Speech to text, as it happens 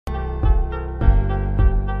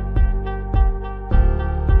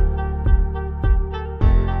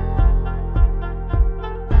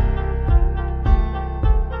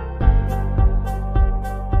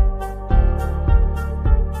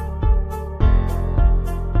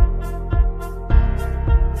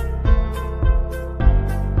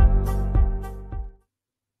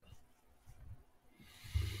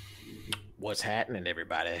What's happening,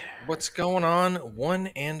 everybody? What's going on, one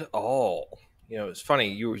and all? You know, it's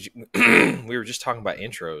funny. We were just talking about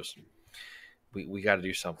intros. We got to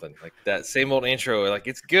do something like that same old intro. Like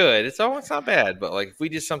it's good. It's not bad. But like if we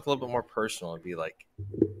did something a little bit more personal, it'd be like,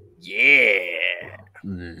 yeah,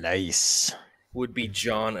 Nice. would be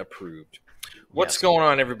John approved. What's Yes. going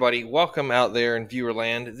on, everybody? Welcome out there in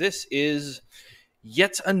Viewerland. This is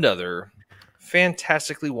yet another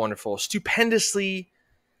fantastically wonderful, stupendously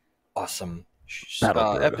awesome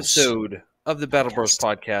Battle Bros. episode of the Battle Bros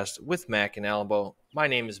podcast with Mac and Alamo. My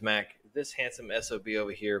name is Mac. This handsome SOB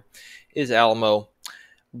over here is Alamo.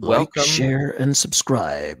 Welcome. Like, share, and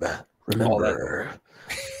subscribe. Remember,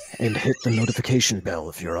 and hit the notification bell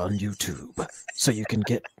if you're on YouTube, so you can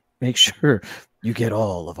make sure you get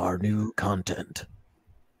all of our new content.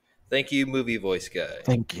 Thank you, movie voice guy.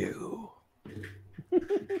 Thank you.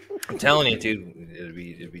 I'm telling you, dude,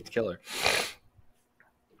 it'd be killer.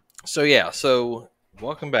 So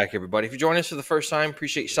welcome back, everybody. If you're joining us for the first time,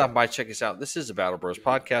 appreciate you stopping by. Check us out. This is the Battle Bros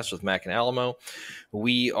podcast with Mac and Alamo.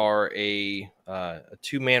 We are a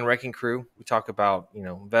two-man wrecking crew. We talk about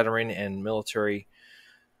veteran and military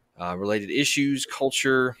related issues,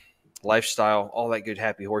 culture, lifestyle, all that good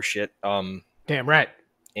happy horse shit. Damn right.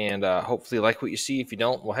 And hopefully you like what you see. If you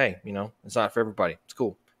don't, well, hey, it's not for everybody. It's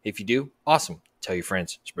cool. If you do, awesome. Tell your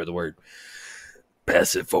friends. Spread the word.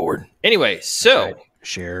 Pass it forward. Anyway, so Right.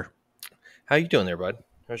 Share. how you doing there, bud?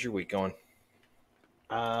 How's your week going?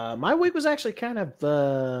 My week was actually kind of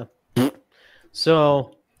That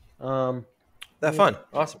fun.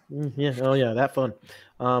 Awesome. yeah. Oh yeah, that fun.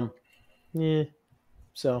 Yeah.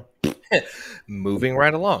 So Moving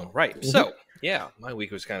right along. Right. So, yeah, my week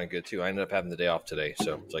was kind of good too. I ended up having the day off today.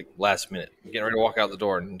 So it's like last minute. Getting ready to walk out the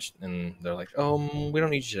door and they're like, we don't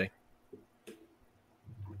need you today.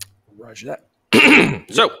 Roger that.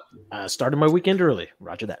 So, started my weekend early.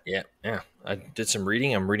 Roger that. yeah. I did some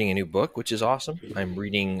reading. I'm reading a new book, which is awesome. I'm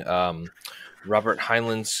reading Robert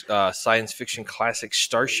Heinlein's science fiction classic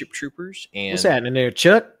Starship Troopers. And What's happening there,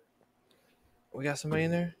 Chuck? we got somebody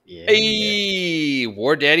in there? Yeah. Hey,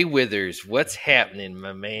 War Daddy Withers. What's happening,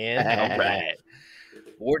 my man? All right.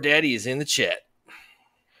 War Daddy is in the chat.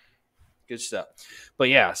 Good stuff. But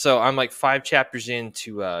yeah, so I'm like 5 chapters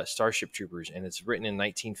into Starship Troopers, and it's written in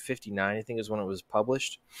 1959, I think is when it was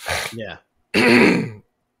published. Yeah.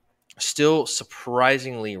 Still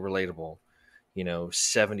surprisingly relatable,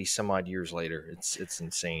 70 some odd years later. It's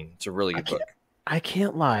insane. It's a really good book. I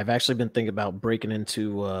can't lie. I've actually been thinking about breaking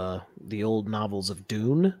into the old novels of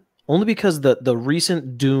Dune, only because the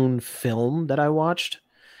recent Dune film that I watched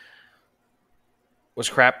Was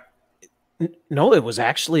crap? No, it was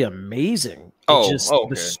actually amazing.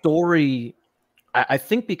 The story, I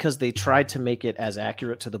think because they tried to make it as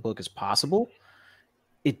accurate to the book as possible,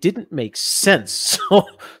 it didn't make sense.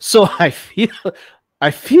 So I feel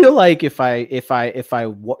like if I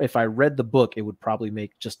read the book, it would probably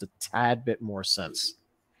make just a tad bit more sense.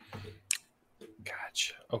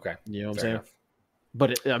 Gotcha. Okay. You know what I'm Fair saying? enough.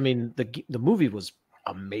 But the movie was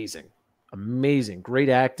amazing, great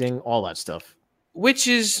acting, all that stuff. Which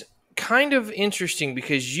is kind of interesting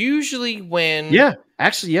because usually when you're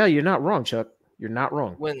not wrong, Chuck. You're not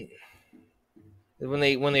wrong. When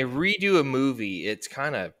they redo a movie, it's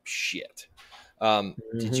kind of shit.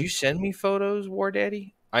 Did you send me photos, War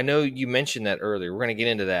Daddy? I know you mentioned that earlier. We're going to get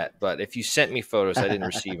into that, but if you sent me photos, I didn't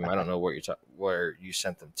receive them. I don't know where you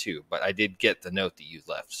sent them to, but I did get the note that you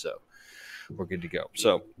left, so we're good to go.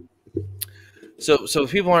 So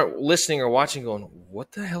if people aren't listening or watching going,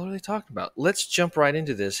 what the hell are they talking about? Let's jump right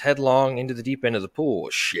into this, headlong into the deep end of the pool,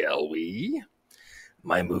 shall we?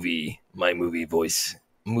 My movie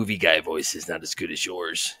guy voice is not as good as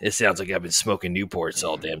yours. It sounds like I've been smoking Newports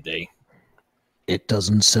all damn day. It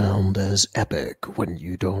doesn't sound as epic when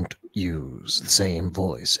you don't use the same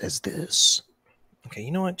voice as this. Okay, you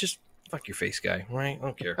know what? Just fuck your face, guy, right? I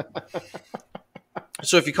don't care.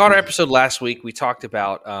 So if you caught our episode last week, we talked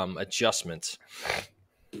about adjustments.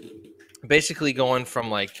 Basically going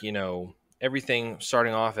from everything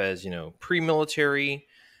starting off as, pre-military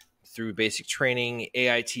through basic training,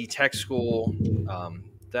 AIT tech school,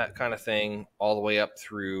 that kind of thing, all the way up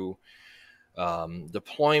through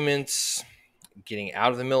deployments, getting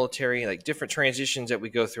out of the military, like different transitions that we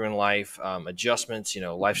go through in life, adjustments,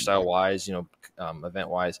 lifestyle wise, event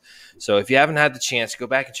wise. So if you haven't had the chance, go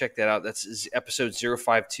back and check that out. That's episode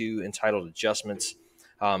 052 entitled Adjustments.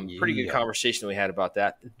 Pretty good conversation we had about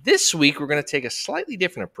that. This week, we're going to take a slightly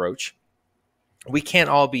different approach. We can't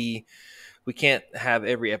have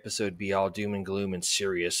every episode be all doom and gloom and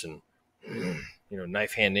serious and,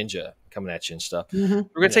 knife hand ninja coming at you and stuff. We're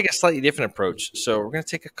going to take a slightly different approach. So we're going to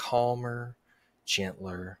take a calmer,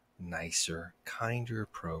 gentler, nicer, kinder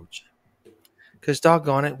approach. Because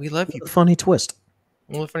doggone it, we love you. Funny twist.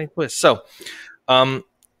 A little funny twist. So,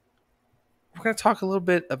 we're going to talk a little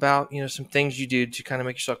bit about, some things you do to kind of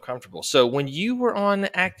make yourself comfortable. So when you were on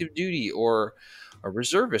active duty or a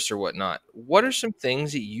reservist or whatnot, what are some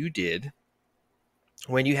things that you did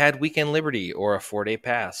when you had weekend liberty or a 4-day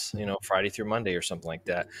pass, Friday through Monday or something like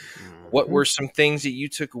that? Mm-hmm. What were some things that you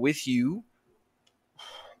took with you?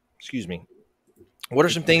 Excuse me. What are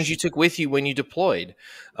some things you took with you when you deployed,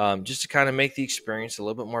 just to kind of make the experience a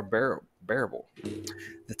little bit more bearable?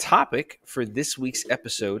 The topic for this week's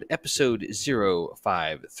episode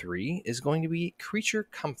 053, is going to be creature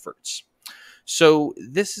comforts. So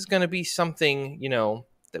this is going to be something,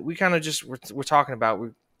 that we kind of just we're talking about.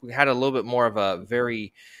 We had a little bit more of a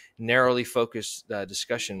very narrowly focused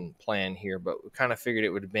discussion plan here, but we kind of figured it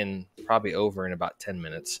would have been probably over in about 10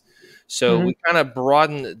 minutes. So we kind of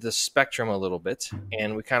broadened the spectrum a little bit,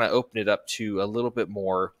 and we kind of opened it up to a little bit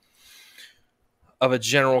more of a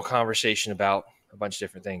general conversation about a bunch of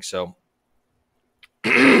different things. So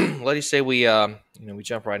let us say we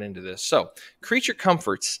jump right into this. So creature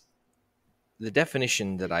comforts, the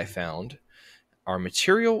definition that I found, are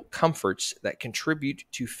material comforts that contribute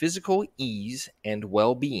to physical ease and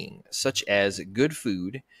well-being, such as good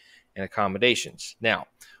food and accommodations. Now,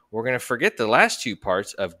 we're going to forget the last two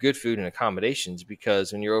parts of good food and accommodations,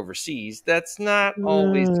 because when you're overseas, that's not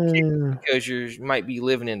always the case, because you might be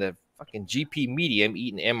living in a fucking GP medium,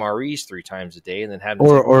 eating MREs 3 times a day, and then having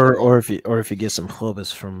or if you get some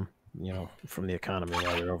hummus from the economy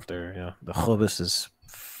while you're over there, the hummus is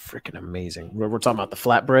freaking amazing. We're talking about the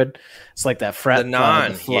flatbread. It's like that the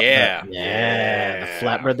naan, the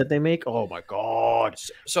flatbread that they make. Oh my god!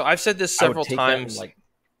 So I've said this several times. Like,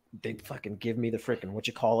 they'd fucking give me the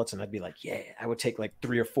freaking and I'd be like, yeah. I would take like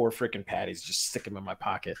 3 or 4 freaking patties, just stick them in my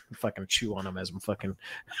pocket, and fucking chew on them as I'm fucking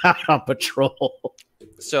on patrol.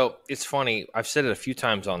 So it's funny. I've said it a few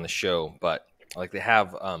times on the show, but like they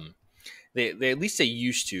have, they at least they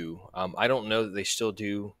used to. I don't know that they still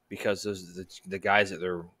do, because those the guys that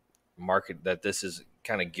they're market that this is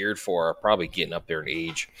kind of geared for are probably getting up there in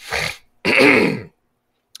age.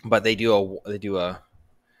 But they do a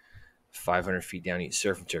 500 feet down, eat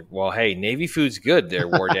surf and turkey. Well, hey, Navy food's good there,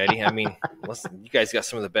 War Daddy. I mean, listen, you guys got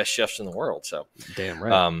some of the best chefs in the world, so damn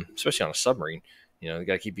right. Especially on a submarine, they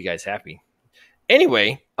got to keep you guys happy.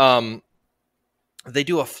 Anyway, they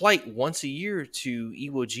do a flight once a year to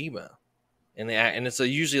Iwo Jima, and it's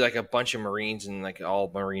usually like a bunch of Marines and like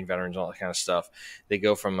all Marine veterans, all that kind of stuff. They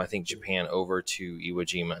go from, I think, Japan over to Iwo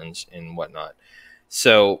Jima and whatnot.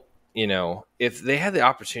 So, if they had the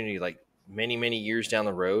opportunity, like many, many years down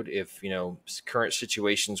the road, if, current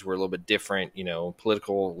situations were a little bit different,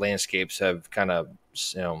 political landscapes have kind of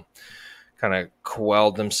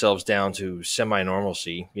quelled themselves down to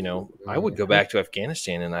semi-normalcy, I would go back to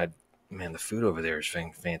Afghanistan, and the food over there is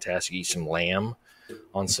fantastic. Eat some lamb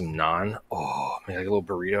on some naan. Oh, man, like a little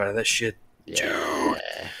burrito out of that shit. Yeah. Dude,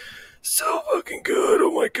 so fucking good.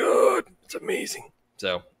 Oh my God. It's amazing.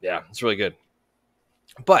 So yeah, it's really good.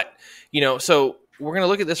 But, so we're going to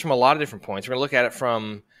look at this from a lot of different points. We're going to look at it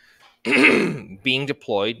from being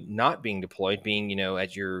deployed, not being deployed, being,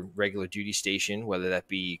 at your regular duty station, whether that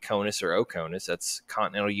be CONUS or OCONUS. That's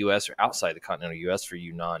continental U.S. or outside the continental U.S. for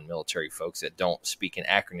you non-military folks that don't speak in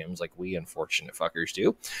acronyms like we unfortunate fuckers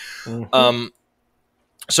do. Mm-hmm.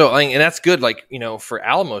 So, and that's good. Like, for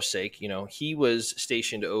Alamo's sake, he was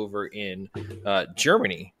stationed over in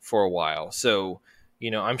Germany for a while. So,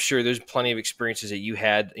 I'm sure there's plenty of experiences that you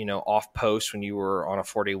had, off post when you were on a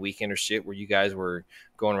 4-day weekend or shit, where you guys were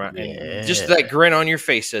going around, and just that grin on your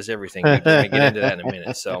face says everything. We're going to get into that in a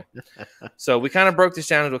minute. So we kind of broke this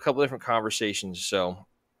down into a couple different conversations. So,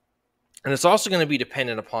 and it's also going to be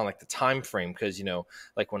dependent upon like the time frame, because,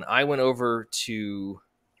 like when I went over to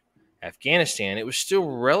Afghanistan, it was still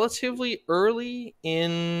relatively early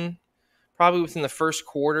in, probably within the first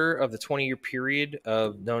quarter of the 20-year period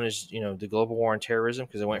of known as, the global war on terrorism,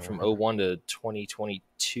 because it went from 01 to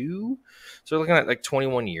 2022. So we're looking at like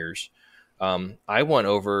 21 years. I went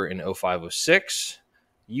over in 05, 06.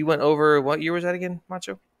 You went over, what year was that again,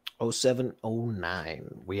 Macho? 07,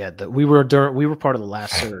 09. We were part of the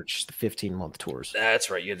last surge, the 15-month tours. That's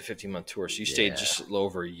right. You had the 15-month tour. So you stayed just a little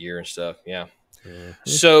over a year and stuff. Yeah. Mm-hmm.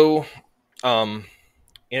 So, and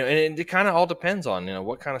it kind of all depends on,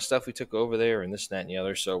 what kind of stuff we took over there and this, and that, and the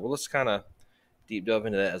other. So, let's kind of deep delve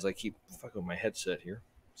into that as I keep fucking with my headset here.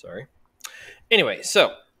 Sorry. Anyway,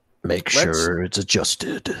 so. Make sure it's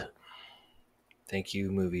adjusted. Thank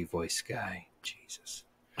you, movie voice guy. Jesus.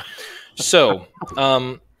 So,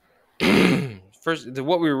 first,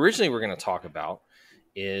 what we originally were going to talk about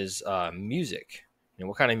is music.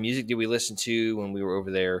 what kind of music did we listen to when we were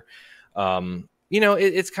over there?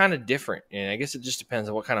 It's kind of different, and I guess it just depends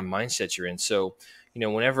on what kind of mindset you're in. So,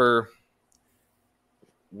 whenever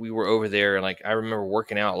we were over there, and like I remember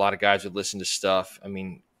working out, a lot of guys would listen to stuff. I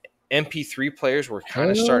mean, MP3 players were kind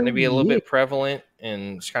of starting to be a little bit prevalent,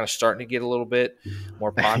 and it's kind of starting to get a little bit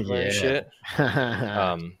more popular and shit.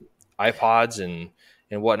 iPods and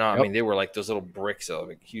whatnot. Yep. I mean, they were like those little bricks of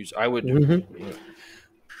like huge. I would.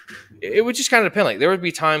 It would just kind of depend. Like there would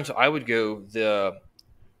be times I would go the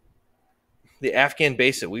Afghan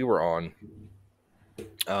base that we were on.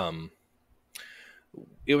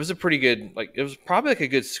 It was a pretty good, like it was probably like a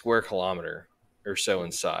good square kilometer or so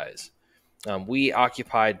in size. We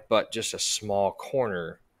occupied but just a small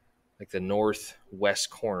corner, like the northwest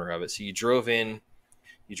corner of it. So you drove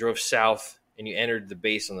south, and you entered the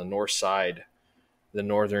base on the north side, the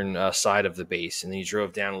northern side of the base, and then you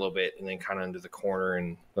drove down a little bit, and then kind of into the corner,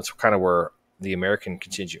 and that's kind of where the American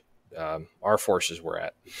contingent, our forces were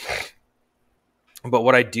at. But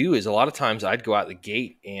what I do is a lot of times I'd go out the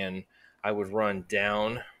gate and I would run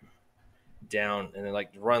down, and then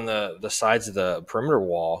like run the sides of the perimeter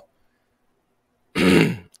wall,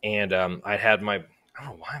 and I had my, I don't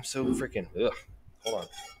know why I'm so freaking, hold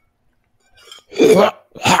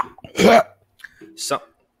on.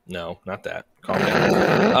 No, not that. Calm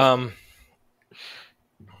down.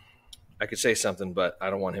 I could say something, but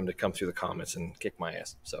I don't want him to come through the comments and kick my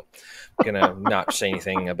ass. So I'm going to not say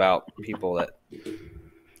anything about people that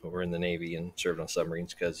were in the Navy and served on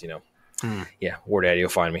submarines because, yeah, War Daddy will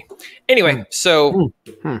find me. Anyway, so,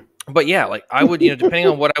 but yeah, like I would, depending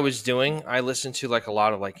on what I was doing, I listened to like a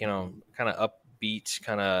lot of like, kind of upbeat,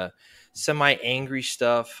 kind of semi-angry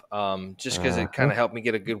stuff, just because it kind of helped me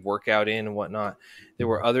get a good workout in and whatnot. There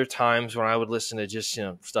were other times when I would listen to just,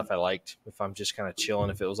 stuff I liked if I'm just kind of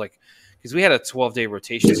chilling. If it was like, because we had a 12-day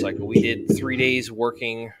rotation cycle. We did 3 days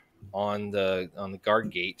working on the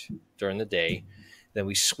guard gate during the day. Then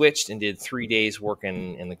we switched and did 3 days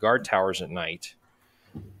working in the guard towers at night.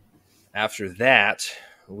 After that,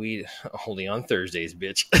 we only on Thursdays,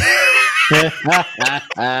 bitch. This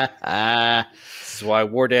is why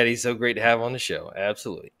War Daddy's so great to have on the show.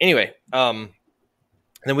 Absolutely. Anyway,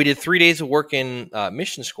 then we did 3 days of work in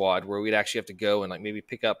mission squad where we'd actually have to go and like maybe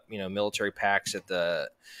pick up, military packs at the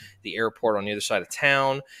airport on the other side of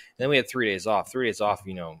town. And then we had 3 days off. 3 days off,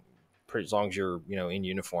 as long as you're, in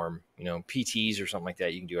uniform, PTs or something like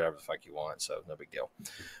that, you can do whatever the fuck you want. So no big deal.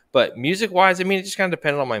 But music wise, I mean, it just kind of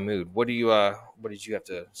depended on my mood. What did you have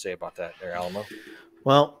to say about that there, Alamo?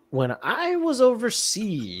 Well, when I was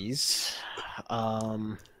overseas,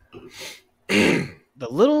 the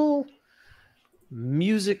little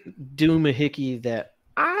music doomahickey that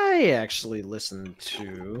I actually listened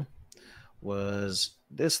to was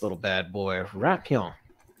this little bad boy, Rapion.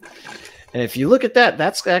 And if you look at that,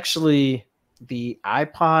 that's actually the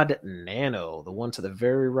iPod Nano, the one to the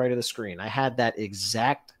very right of the screen. I had that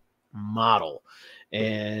exact model.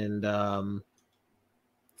 And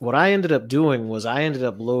what I ended up doing was I ended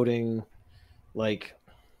up loading God,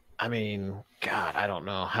 I don't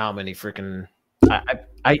know how many freaking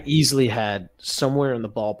I easily had somewhere in the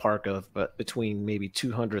ballpark of between maybe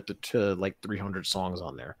 200 to like 300 songs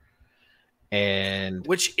on there. And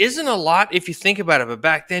which isn't a lot if you think about it, but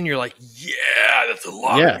back then you're like, yeah, that's a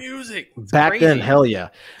lot of music. It's back crazy. Then, hell yeah.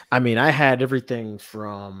 I mean, I had everything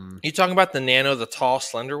from. You talking about the Nano, the tall,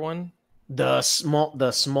 slender one? The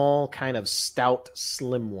small kind of stout,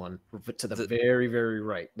 slim one to the very, very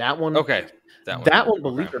right. That one. Okay. That one,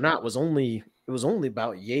 believe it or not, was only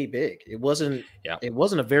about yay big. It wasn't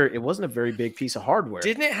a very big piece of hardware.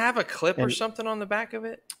 Didn't it have a clip or something on the back of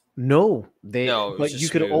it? No, but you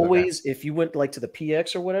could always, if you went like to the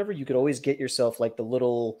PX or whatever, you could always get yourself like the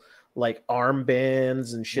little like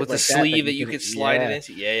armbands and shit with like the sleeve that you could slide it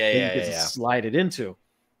into. Yeah. Slide it into.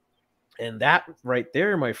 And that right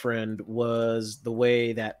there, my friend, was the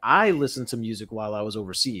way that I listened to music while I was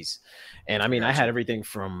overseas. And I mean, I had everything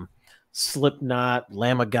from Slipknot,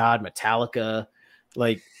 Lamb of God, Metallica,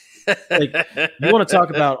 like you want to talk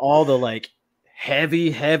about all the like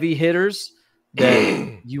heavy hitters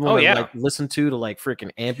that you want to like listen to like freaking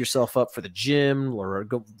amp yourself up for the gym or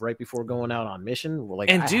go right before going out on mission. Like,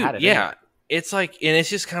 and it's like, and it's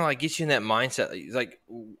just kind of like gets you in that mindset. Like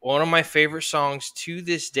one of my favorite songs to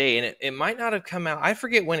this day, and it might not have come out. I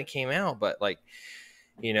forget when it came out, but like,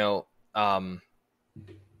 I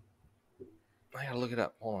gotta look it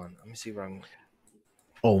up. Hold on, let me see what I'm.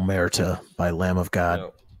 Omerta by Lamb of God.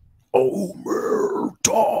 No. Omerta.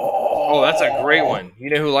 Oh, that's a great one. You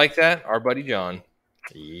know who liked that? Our buddy John.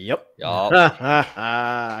 Yep. Did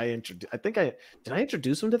I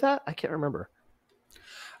introduce him to that? I can't remember.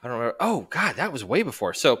 I don't remember. Oh God, that was way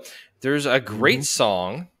before. So there's a great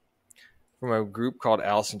song from a group called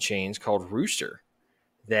Alice in Chains called Rooster.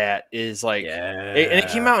 That is like, and it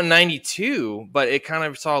came out in '92, but it kind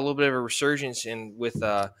of saw a little bit of a resurgence with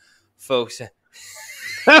folks.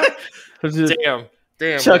 Damn.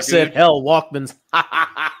 Chuck said, "Hell, Walkmans."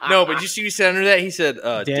 No, but you see, he said under that, he said,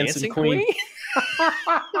 "Dancing Queen."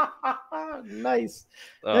 Nice.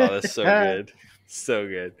 Oh, that's so good, so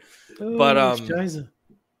good. Oh, but Scheiße.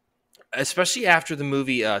 Especially after the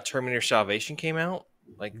movie Terminator Salvation came out,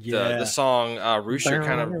 like the song Rooster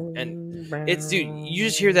kind of, and it's, dude, you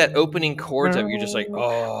just hear that opening chords up, you're just like,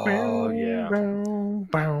 oh yeah,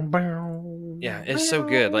 yeah, it's so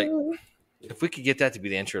good. Like, if we could get that to be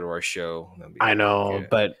the intro to our show, I know, good.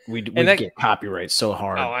 But we'd get copyright so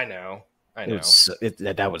hard. Oh, I know. That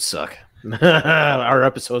would suck. Our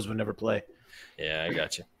episodes would never play. Yeah, I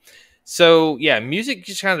got you. So yeah, music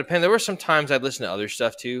just kind of depends. There were some times I'd listen to other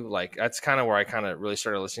stuff too. Like, that's kind of where I kind of really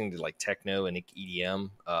started listening to like techno and EDM.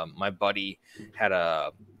 My buddy had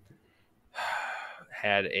an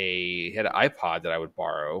iPod that I would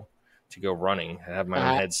borrow to go running. I have my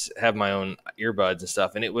own heads, have my own earbuds and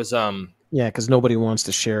stuff, and it was yeah, because nobody wants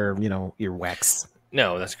to share, earwax.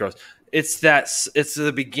 No, that's gross. It's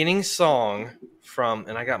the beginning song from,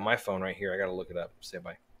 and I got my phone right here. I got to look it up. Say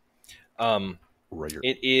bye. Right.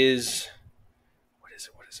 It is. What is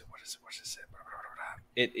it?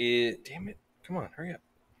 It is. Damn it! Come on, hurry up.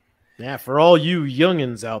 Yeah, for all you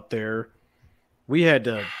youngins out there, we had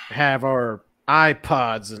to have our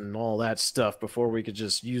iPods and all that stuff before we could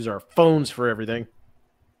just use our phones for everything.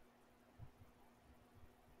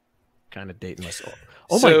 Kind of dating myself.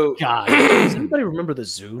 Oh my God! Does anybody remember the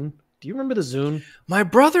Zune? Do you remember the Zune? My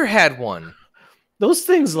brother had one. Those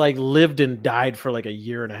things like lived and died for like a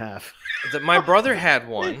year and a half. My brother had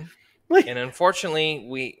one, and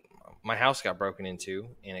unfortunately, my house got broken into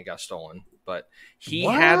and it got stolen. But he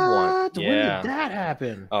had one. Yeah. When did that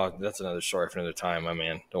happen? Oh, that's another story for another time, my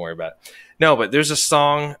man. Don't worry about it. No, but there's a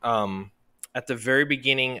song at the very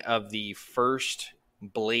beginning of the first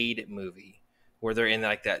Blade movie where they're in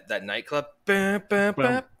like that nightclub. I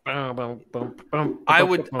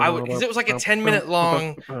would, because it was like a 10-minute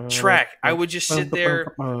long track. I would just sit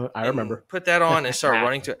there. I remember. Put that on and start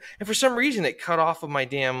running to it. And for some reason, it cut off of my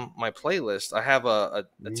playlist. I have a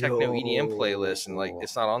techno EDM playlist, and like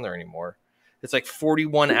it's not on there anymore. It's like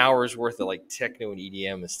 41 hours worth of like techno and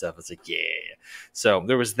EDM and stuff. It's like, yeah. So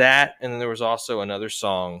there was that, and then there was also another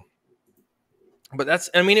song. But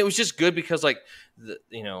it was just good because like,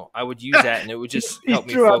 I would use that and it would just help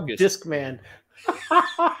me focus. Discman.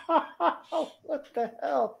 What the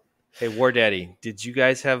hell? Hey, War Daddy, did you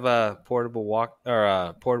guys have portable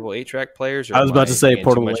portable 8-track players? Or I was about to say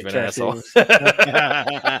portable 8-track.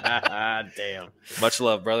 Damn. Much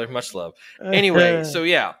love, brother. Much love. Anyway, so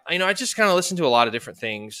yeah, I just kind of listened to a lot of different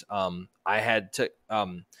things. I had to.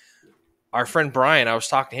 Our friend Brian, I was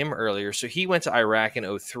talking to him earlier. So he went to Iraq in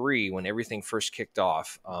 2003 when everything first kicked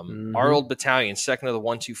off. Our old battalion, 2nd of the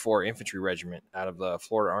 124 Infantry Regiment out of the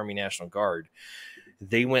Florida Army National Guard,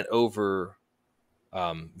 they went over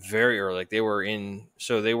very early. Like they were kind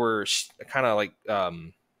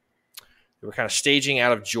of staging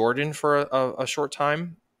out of Jordan for a short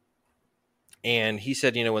time. And he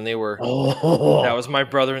said, when they were, that was my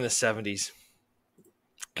brother in the 70s.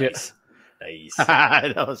 Nice. Nice.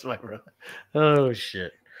 That was my brother. Oh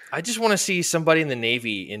shit! I just want to see somebody in the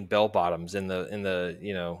Navy in bell bottoms in the.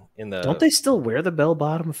 Don't they still wear the bell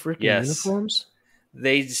bottom freaking uniforms?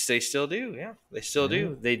 They still do. Yeah, they still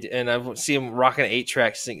do. And I see him rocking an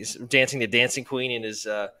 8-track, dancing to Dancing Queen in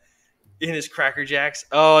his Cracker Jacks.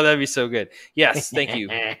 Oh, that'd be so good. Yes, thank you.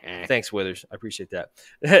 Thanks, Withers. I appreciate that.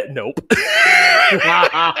 Nope.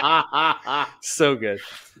 So good,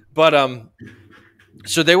 but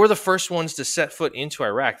so they were the first ones to set foot into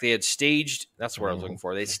Iraq. They had staged. That's what I was looking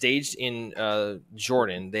for. They staged in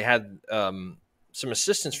Jordan. They had some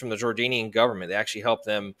assistance from the Jordanian government. They actually helped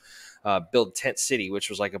them build Tent City, which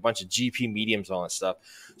was like a bunch of GP mediums and all that stuff.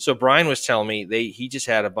 So Brian was telling me he just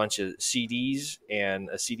had a bunch of CDs and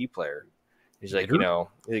a CD player. He's like, we're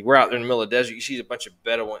out there in the middle of the desert. You see a bunch of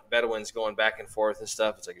Bedouins going back and forth and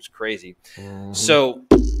stuff. It's like, it's crazy. Mm-hmm. So,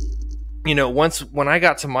 when I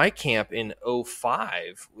got to my camp in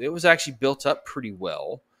 2005, it was actually built up pretty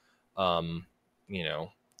well.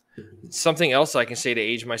 Something else I can say to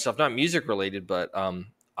age myself, not music related, but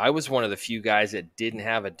I was one of the few guys that didn't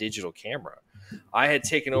have a digital camera. I had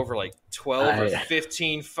taken over like 12 or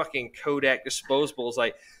 15 fucking Kodak disposables,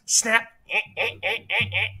 like snap,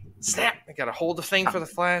 snap. I got to hold the thing for the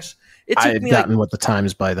flash. I had gotten with the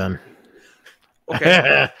times by then.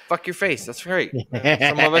 Okay, fuck your face. That's great.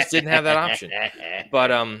 Some of us didn't have that option,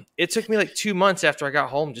 but it took me like 2 months after I got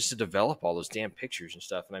home just to develop all those damn pictures and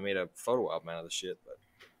stuff, and I made a photo album out of the shit. But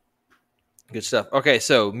good stuff. Okay,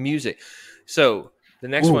 so music. So the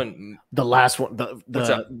next one, the last one. What's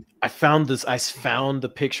up? I found this. I found the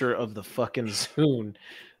picture of the fucking Zune.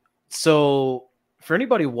 So for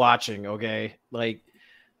anybody watching, okay, like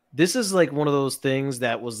this is like one of those things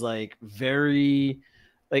that was like very.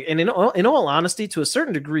 Like, and in all honesty, to a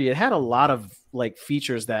certain degree, it had a lot of like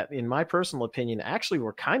features that, in my personal opinion, actually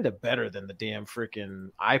were kind of better than the damn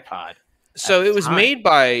freaking iPod. So it was made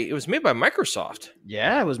by Microsoft.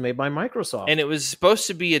 Yeah, it was made by Microsoft, and it was supposed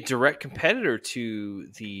to be a direct competitor to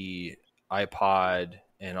the iPod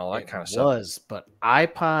and all that kind of stuff. But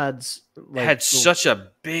iPods had such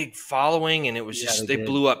a big following, and it was just they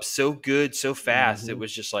blew up so good, so fast. It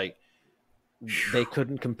was just like they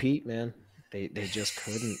couldn't compete, man. They just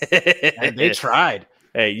couldn't. They tried.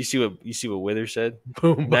 Hey, you see what Wither said?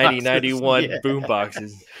 9091 boom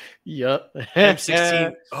boxes. Yep.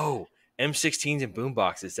 M16. Oh, M16s and boom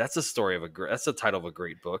boxes. That's a story of that's the title of a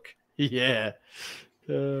great book. Yeah.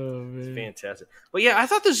 Oh man. It's fantastic. But yeah, I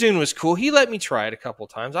thought the Zune was cool. He let me try it a couple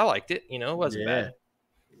of times. I liked it. It wasn't bad.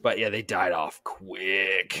 But yeah, they died off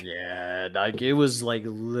quick. Yeah, like it was like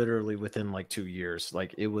literally within like 2 years.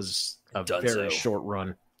 Like it was a very short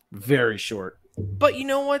run. Very short. But you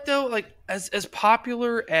know what though? Like as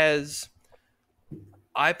popular as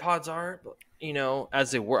iPods are,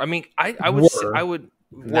 as they were. I mean, I would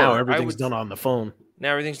now everything's done on the phone.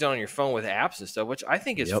 Now everything's done on your phone with apps and stuff, which I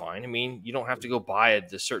think is fine. I mean, you don't have to go buy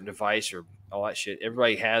a certain device or all that shit.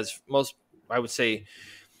 Everybody has I would say,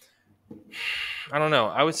 I don't know.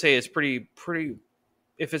 I would say it's pretty.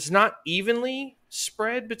 If it's not evenly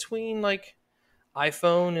spread between like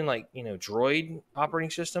iPhone and like Droid operating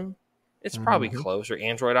system, it's probably close, or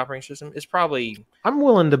Android operating system. It's probably. I'm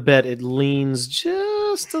willing to bet it leans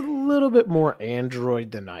just a little bit more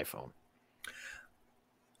Android than iPhone.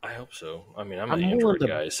 I hope so. I mean, I'm an Android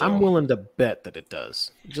guy. So I'm willing to bet that it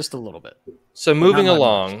does just a little bit. So moving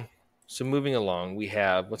along, we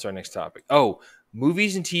have what's our next topic? Oh,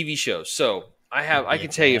 movies and TV shows. So I can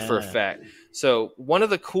tell you for a fact. So one of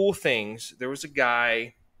the cool things, there was a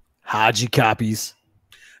guy. Haji copies.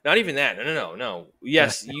 Not even that. No.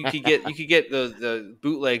 Yes, you could get the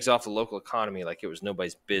bootlegs off the local economy like it was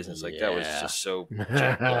nobody's business. Like that was just so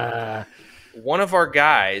jacked up. One of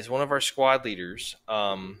our squad leaders.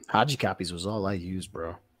 Haji copies was all I used,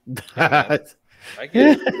 bro. I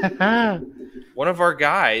get it. One of our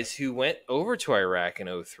guys who went over to Iraq in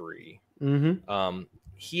 2003.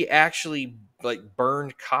 He actually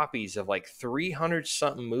burned copies of 300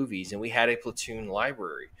 something movies, and we had a platoon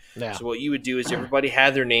library. Yeah. So what you would do is everybody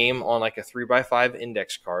had their name on a 3x5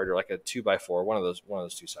 index card or a 2x4, one of those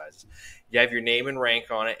two sizes. You have your name and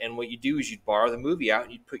rank on it, and what you do is you'd borrow the movie out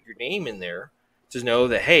and you'd put your name in there to know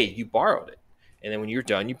that, hey, you borrowed it. And then when you're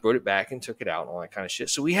done, you brought it back and took it out and all that kind of shit.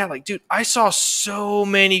 So we had dude, I saw so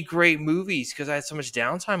many great movies because I had so much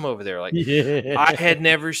downtime over there. I had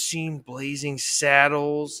never seen Blazing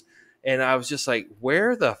Saddles. And I was just like,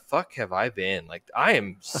 where the fuck have I been? I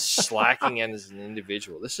am slacking as an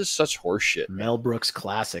individual. This is such horseshit. Mel Brooks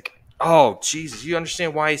classic. Oh, Jesus. You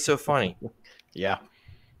understand why he's so funny? Yeah.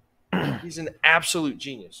 He's an absolute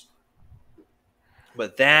genius.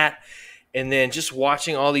 But that, and then just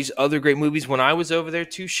watching all these other great movies. When I was over there,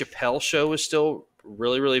 too, Chappelle Show was still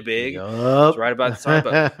really, really big. It was right about the time.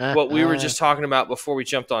 But what we were just talking about before we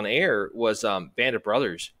jumped on air was Band of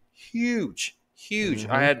Brothers. Huge.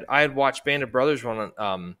 I had watched Band of Brothers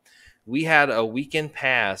one. We had a weekend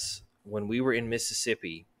pass when we were in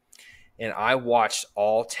Mississippi, and I watched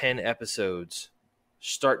all 10 episodes,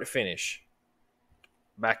 start to finish,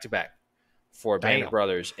 back to back, for Band of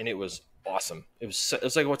Brothers, and it was awesome. It was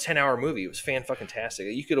like a 10-hour movie. It was fan-fucking-tastic.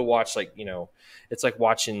 You could have watched it's like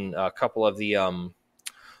watching a couple of the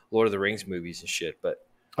Lord of the Rings movies and shit. But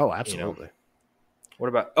absolutely. What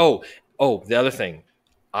about the other thing?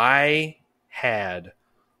 I had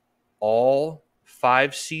all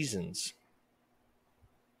 5 seasons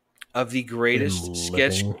of the greatest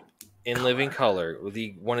sketch in living color, with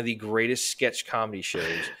one of the greatest sketch comedy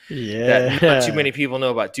shows that not too many people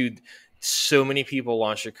know about. Dude, so many people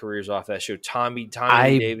launched their careers off that show. Tommy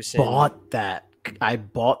Davidson. I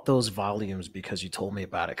bought those volumes because you told me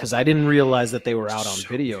about it, because I didn't realize that they were out on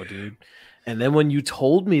video, dude. And then when you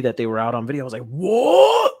told me that they were out on video, I was like,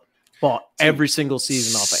 what? Bought every single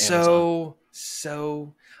season off of Amazon.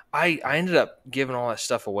 So I ended up giving all that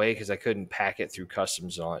stuff away because I couldn't pack it through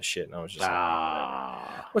customs and all that shit. And I was just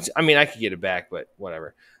I mean, I could get it back, but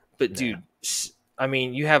whatever. But dude, I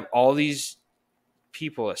mean, you have all these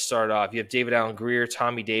people that started off. You have David Allen Greer,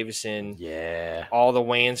 Tommy Davidson, yeah, all the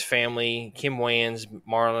Wayans family, Kim Wayans,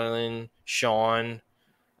 Marlon, Sean,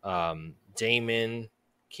 Damon,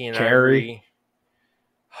 Keanu Ivory.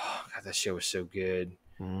 Oh, God, that show was so good.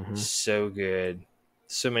 So good.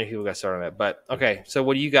 So many people got started on that. But okay, so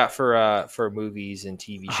what do you got for movies and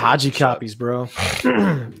TV shows? Haji copies, bro.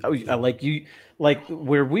 like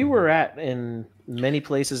where we were at in many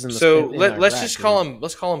places in the. So let's call them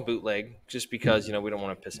bootleg, just because we don't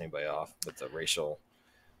want to piss anybody off with the racial.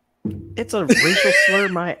 It's a racial slur,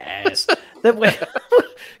 my ass. That way,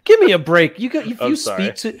 give me a break. You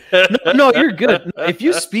speak to no, you're good. If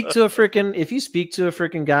you speak to a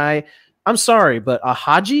freaking guy, I'm sorry, but a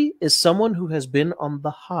Haji is someone who has been on the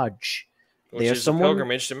Hajj. Which is a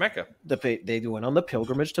pilgrimage to Mecca. They went on the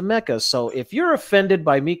pilgrimage to Mecca. So if you're offended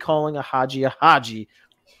by me calling a Haji,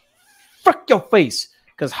 fuck your face.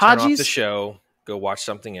 Because Hajis... Turn off the show, go watch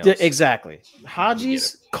something else. Exactly.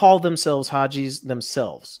 Hajis call themselves Hajis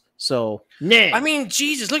themselves. So, nah. I mean,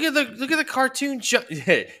 Jesus, look at the cartoon.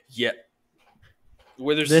 Yeah.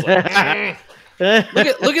 Where there's look at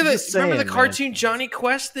this. Remember the cartoon Johnny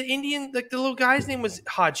Quest, the Indian, like the little guy's name was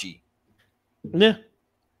Haji. Yeah.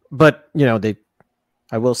 But,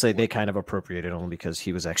 I will say they kind of appropriated only because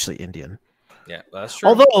he was actually Indian. Yeah, that's true.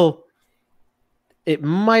 Although, it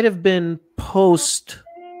might have been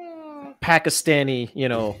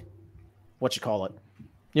post-Pakistani, what you call it.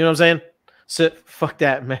 You know what I'm saying? So, fuck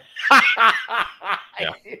that, man.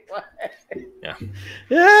 Yeah.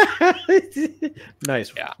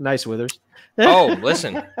 Nice. Yeah. Nice, Withers. Oh,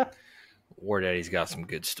 listen. War Daddy's got some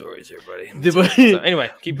good stories, everybody. So,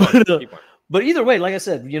 anyway, keep going. But either way, like I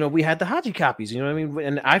said, we had the Haji copies, you know what I mean?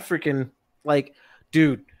 And I freaking,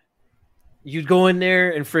 dude, you'd go in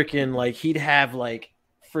there and freaking, he'd have,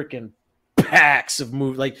 freaking packs of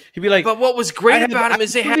movies. He'd be like... But what was great about him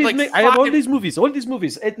is they had, I have all these movies. Listen.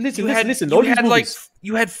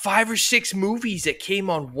 You had 5 or 6 movies that came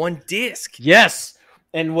on one disc. Yes.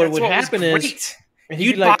 And what would happen is...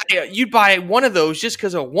 You'd buy one of those just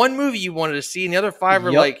because of one movie you wanted to see, and the other 5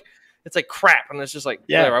 are it's like crap, and it's just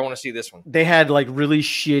whatever, I want to see this one. They had really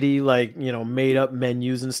shitty, made up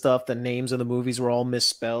menus and stuff. The names of the movies were all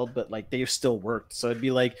misspelled, but they still worked. So it'd be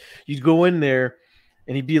you'd go in there,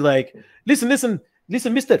 and he'd be like, listen, mister,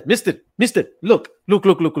 look.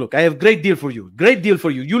 I have great deal for you.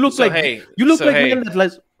 You look man that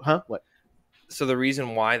likes, huh? What? So the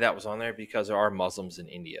reason why that was on there because there are Muslims in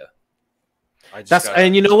India.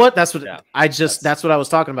 And you know what? That's what I was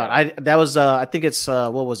talking about. I think it's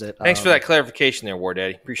what was it? Thanks for that clarification there, War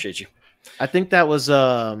Daddy. Appreciate you. I think that was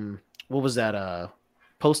what was that? Not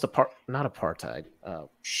apartheid.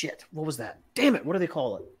 Shit. What was that? Damn it! What do they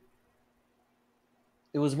call it?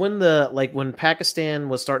 It was when when Pakistan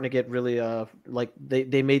was starting to get really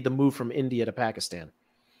they made the move from India to Pakistan.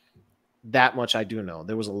 That much I do know.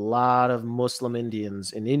 There was a lot of Muslim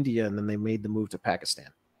Indians in India, and then they made the move to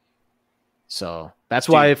Pakistan. So that's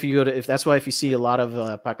why if you see a lot of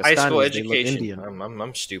Pakistanis, high school education, they look Indian.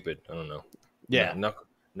 I'm stupid. I don't know. Yeah,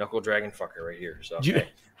 knuckle dragon fucker right here. So the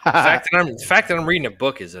fact that I'm reading a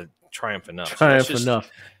book is a triumph enough.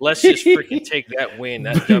 Let's just freaking take that win,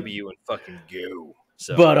 that W, and fucking go.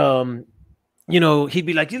 So, but he'd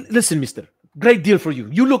be like, listen, mister, great deal for you.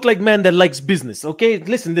 You look like man that likes business. Okay,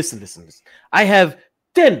 listen. I have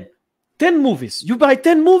 10 movies. You buy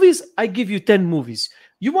 10 movies, I give you 10 movies.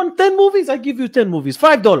 You want 10 movies? I give you 10 movies.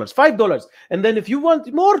 $5. And then if you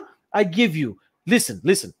want more, I give you. Listen,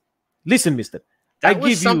 mister. That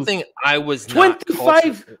was something I was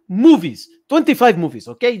 25 movies. 25 movies.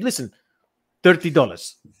 Okay, listen.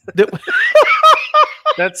 $30.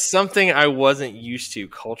 That's something I wasn't used to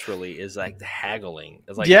culturally. Is the haggling.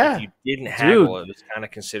 It's if you didn't haggle, it was kind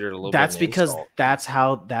of considered a little. That's bit because insult. that's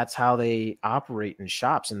how they operate in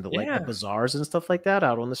shops and the bazaars and stuff like that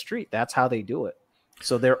out on the street. That's how they do it.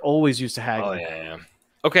 So they're always used to haggling. Oh yeah.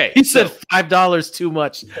 Okay, he said $5 too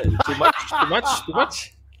much. Too much.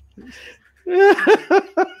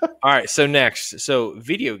 All right. So next,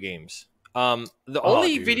 video games. I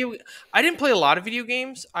didn't play a lot of video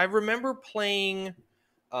games. I remember playing,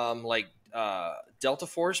 Delta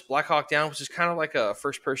Force, Black Hawk Down, which is kind of like a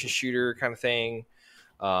first-person shooter kind of thing.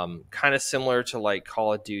 Kind of similar to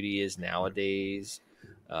Call of Duty is nowadays.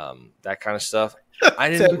 That kind of stuff.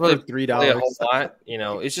 I didn't really play a whole lot.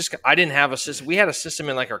 It's just I didn't have a system. We had a system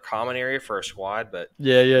in our common area for a squad, but we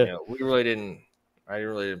really didn't. I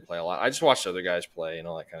really didn't play a lot. I just watched other guys play and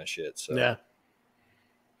all that kind of shit. So yeah,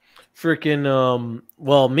 freaking.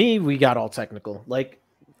 We got all technical. Like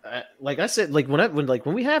I said,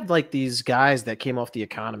 when we had these guys that came off the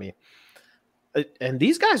economy, and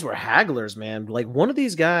these guys were hagglers, man. Like one of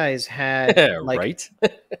these guys had like right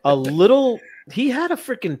a little. He had a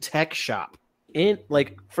freaking tech shop in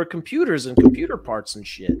like for computers and computer parts and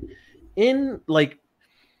shit. In like,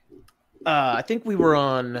 I think we were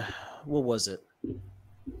on. What was it?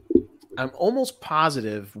 I'm almost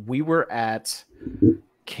positive we were at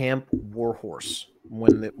Camp Warhorse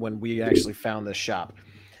when we actually found this shop.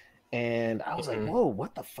 And I was like, whoa,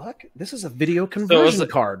 what the fuck? This is a video conversion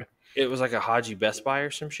card. It was like a Haji Best Buy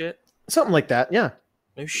or some shit? Something like that, yeah.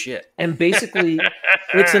 No shit. And basically,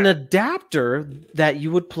 it's an adapter that you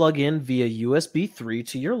would plug in via USB 3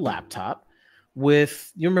 to your laptop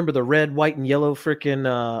with, you remember the red, white, and yellow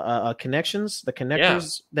freaking connections? The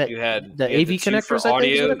connectors that you had the AV connectors, I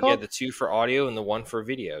think is what they're called? You had the 2 for audio and the 1 for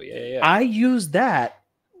video. Yeah. I used that,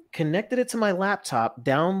 connected it to my laptop,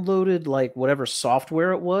 downloaded like whatever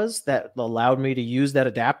software it was that allowed me to use that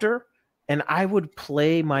adapter, and I would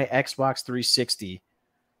play my Xbox 360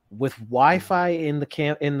 with Wi-Fi in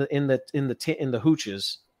the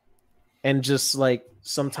hooches, and just like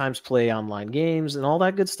sometimes play online games and all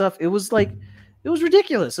that good stuff. It was like, it was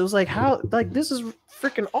ridiculous. It was like, how, like, this is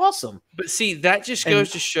freaking awesome. But see, that just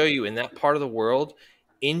goes to show you, in that part of the world,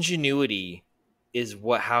 ingenuity is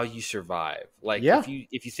how you survive. Like, if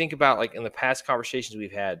you think about, like, in the past conversations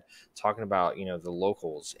we've had talking about, you know, the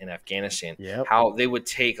locals in Afghanistan, how they would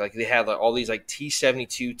take, like, they had like all these like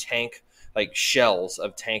T-72 tank like shells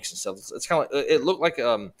of tanks and stuff. It's kind of like, it looked like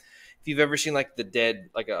if you've ever seen like the dead,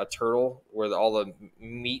 like a turtle where all the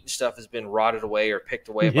meat and stuff has been rotted away or picked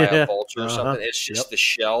away by a vulture or something. It's just the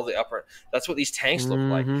shell, the upper. That's what these tanks look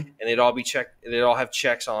like, and they'd all be checked. They'd all have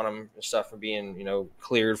checks on them and stuff for being, you know,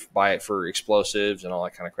 cleared by it for explosives and all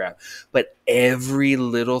that kind of crap. But every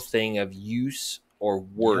little thing of use or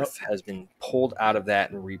worth has been pulled out of that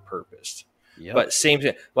and repurposed. But same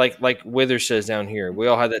thing, like Wither says down here, we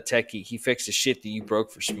all had that tech geek. He fixed the shit that you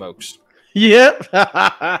broke for smokes. Yep.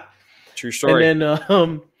 True story. And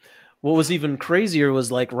then what was even crazier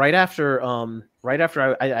was like right after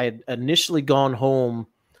I had initially gone home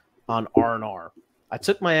on R&R, I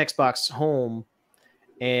took my Xbox home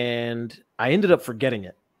and I ended up forgetting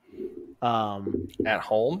it. At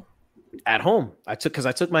home? At home. I took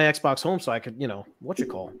my Xbox home so I could, you know,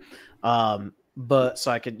 but so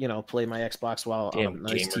I could, you know, play my Xbox while on a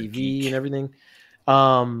nice TV geek and everything.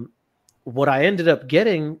 What I ended up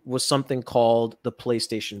getting was something called the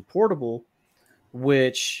PlayStation Portable,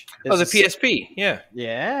 which is the PSP.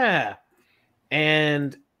 Yeah.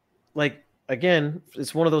 And like, again,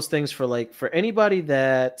 it's one of those things for anybody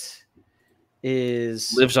that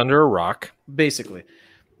lives under a rock. Basically,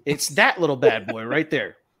 it's that little bad boy right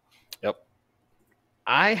there. Yep.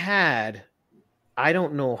 I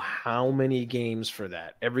don't know how many games for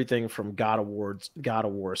that. Everything from God of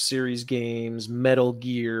War series games, Metal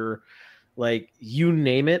Gear, like you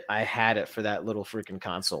name it, I had it for that little freaking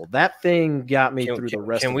console. That thing got me through the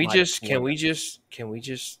rest of my life. Can we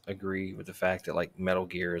just agree with the fact that like Metal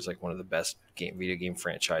Gear is like one of the best video game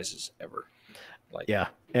franchises ever? Like, yeah.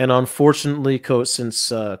 And unfortunately, since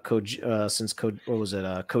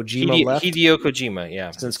Kojima left, Hideo Kojima,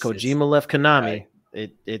 yeah. Since Kojima left Konami,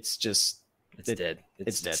 it's dead.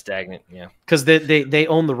 It's dead. Stagnant, yeah. Because they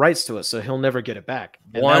own the rights to it, so he'll never get it back.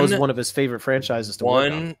 And that was one of his favorite franchises to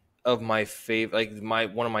work on. Of my favorite,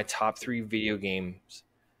 like one of my top 3 video games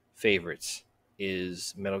favorites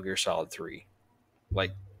is Metal Gear Solid 3.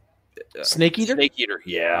 Like Snake Eater? Snake Eater,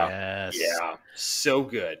 yeah. Yes. Yeah. So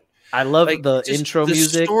good. I love like, the intro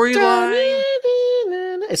music. Storyline.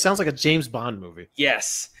 It sounds like a James Bond movie.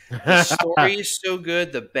 Yes. The story is so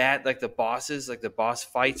good. The bosses, like the boss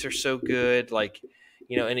fights are so good. Like,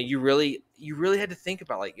 you know, and you really had to think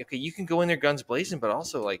about like, okay, you can go in there guns blazing, but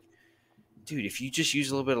also like, dude, if you just use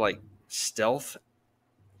a little bit of like stealth,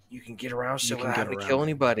 you can get around so without having to kill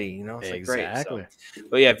anybody. You know, it's exactly. Like great. So,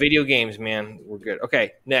 but yeah, video games, man, we're good.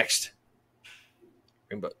 Okay, next.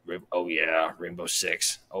 Rainbow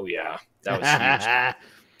Six. Oh yeah, that was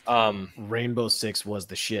huge. Rainbow Six was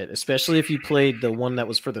the shit, especially if you played the one that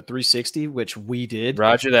was for the 360, which we did.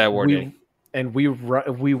 Roger that, Warden. And we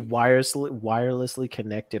wirelessly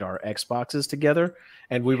connected our Xboxes together,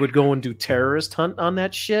 and we would go and do terrorist hunt on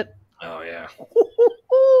that shit. Oh yeah,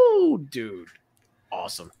 dude,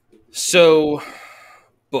 awesome. So,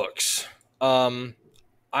 books. I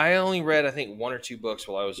only read I think 1 or 2 books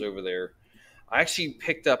while I was over there. I actually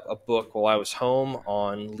picked up a book while I was home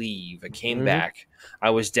on leave. I came back. I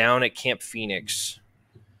was down at Camp Phoenix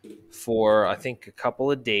for I think a couple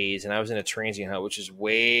of days, and I was in a transient hut, which is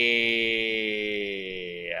way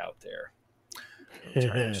out there.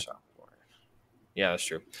 Yeah, that's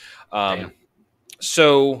true.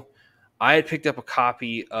 So I had picked up a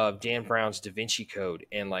copy of Dan Brown's Da Vinci Code,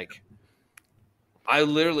 and like,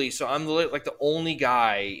 I'm like the only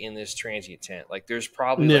guy in this transient tent. Like, there's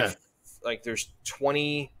probably like there's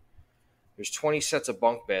 20 sets of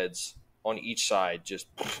bunk beds on each side, just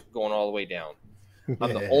going all the way down.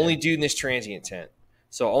 I'm the only dude in this transient tent.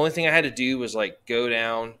 So the only thing I had to do was like go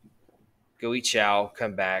down, go eat chow,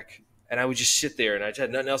 come back, and I would just sit there, and I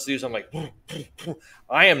had nothing else to do. So I'm like,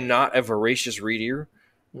 I am not a voracious reader.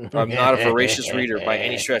 I'm not a voracious reader by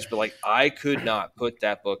any stretch, but like I could not put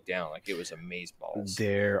that book down. Like, it was amazeballs.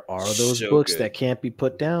 There are those books that can't be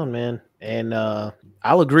put down, man. And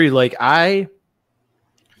I'll agree. Like I'm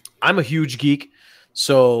a huge geek,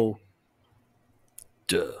 so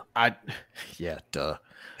duh. Duh.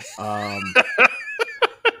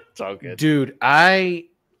 It's all good, dude. I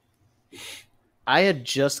had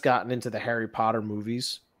just gotten into the Harry Potter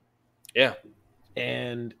movies. Yeah.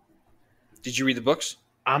 And did you read the books?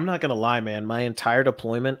 I'm not gonna lie, man. My entire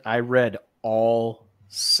deployment, I read all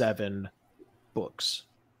 7 books.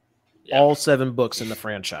 Yeah. All 7 books in the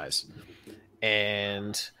franchise.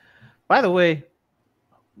 And by the way,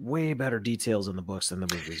 way better details in the books than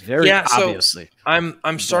the movies. Very obviously. So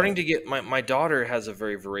I'm starting to get my daughter has a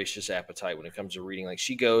very voracious appetite when it comes to reading. Like,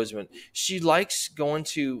 she goes when she likes going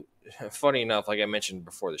to, funny enough, like I mentioned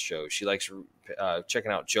before the show, she likes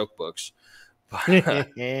checking out joke books. No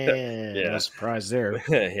surprise there.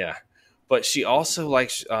 Yeah. But she also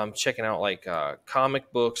likes checking out like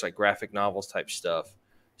comic books, like graphic novels type stuff.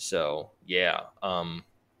 So yeah,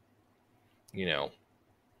 you know,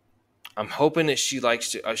 I'm hoping that she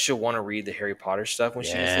likes to. She'll want to read the Harry Potter stuff when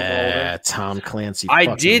she gets a little older. Yeah, Tom Clancy.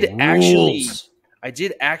 I did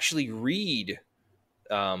actually read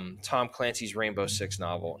Tom Clancy's Rainbow Six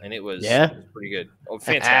novel, and it was pretty good. Oh,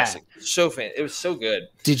 fantastic! It was so good.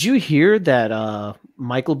 Did you hear that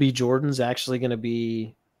Michael B. Jordan's actually going to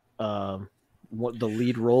be the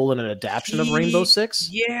lead role in an adaptation of Rainbow Six?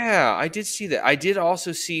 Yeah, I did see that. I did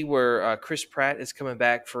also see where Chris Pratt is coming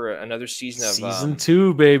back for another season of season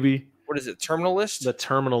 2, baby. What is it? Terminal List? The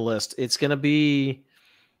Terminal List. It's going to be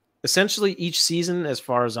essentially each season, as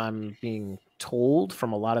far as I'm being told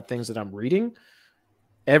from a lot of things that I'm reading.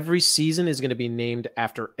 Every season is going to be named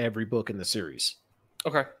after every book in the series.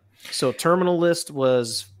 Okay. So Terminal List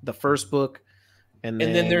was the first book. And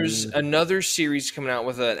then there's another series coming out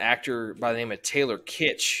with an actor by the name of Taylor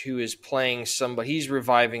Kitsch, who is playing somebody. He's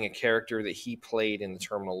reviving a character that he played in the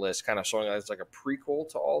Terminal List, kind of showing that it's like a prequel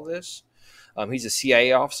to all this. He's a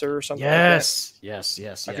CIA officer or something like that. Yes.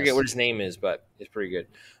 I forget what his name is, but it's pretty good.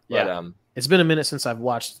 Yeah. But, it's been a minute since I've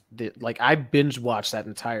watched I binge watched that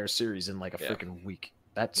entire series in like a freaking week.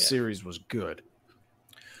 That series was good.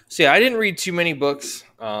 So yeah, I didn't read too many books.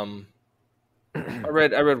 I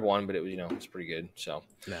read one, but it was, it's pretty good. So,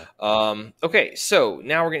 okay. So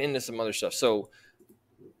now we're getting into some other stuff. So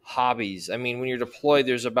hobbies. I mean, when you're deployed,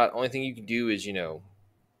 there's about only thing you can do is,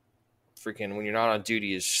 freaking when you're not on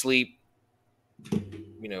duty is sleep,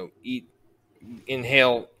 eat,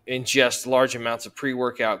 inhale, ingest large amounts of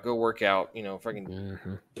pre-workout, go work out,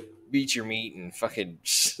 freaking beat your meat and fucking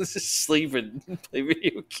sleep and play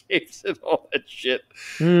video games and all that shit.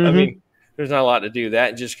 I mean, there's not a lot to do. That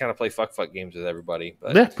and just kind of play fuck games with everybody.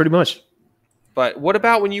 But, yeah, pretty much. But what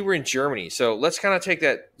about when you were in Germany? So let's kind of take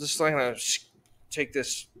that. Let's kind of take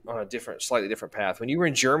this on a slightly different path. When you were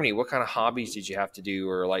in Germany, what kind of hobbies did you have to do,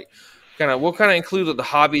 or like, what kind of included the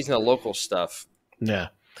hobbies and the local stuff? Yeah,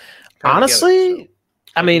 honestly,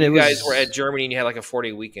 I mean, you guys were at Germany and you had like a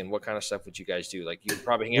 4-day weekend. What kind of stuff would you guys do? Like, you'd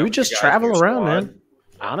probably hang out. We just travel around, man.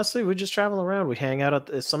 Honestly, we just travel around. We hang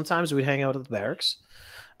out sometimes we hang out at the barracks.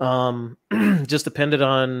 Just depended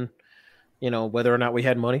on, whether or not we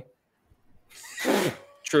had money.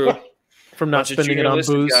 True. From not spending it on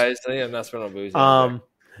booze. Guys, I'm not spending on booze.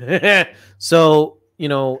 So,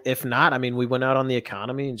 if not, I mean, we went out on the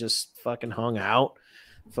economy and just fucking hung out,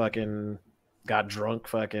 fucking got drunk,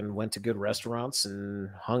 fucking went to good restaurants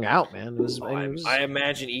and hung out, man. I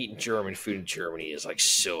imagine eating German food in Germany is like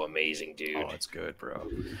so amazing, dude. Oh, it's good, bro.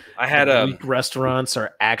 I had Greek restaurants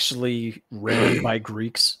are actually ran by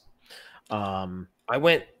Greeks. I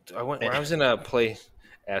went when I was in a place,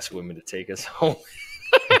 ask women to take us home.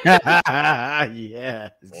 Yeah,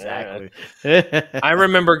 exactly. I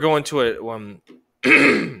remember going to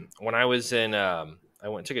when I was in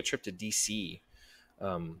took a trip to DC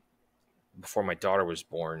before my daughter was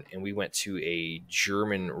born, and we went to a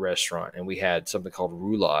German restaurant and we had something called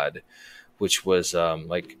Roulade, which was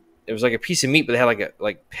it was like a piece of meat, but they had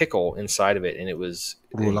like pickle inside of it, and it was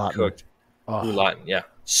cooked. Rouladen, yeah,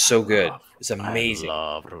 so good. It's amazing. I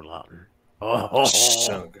love Rouladen.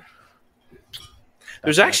 So good.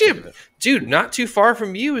 There's actually dude, not too far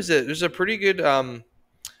from you there's a pretty good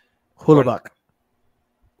Hullerbach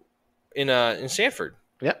in Sanford.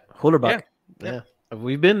 Yep, Hullerbach. Yeah.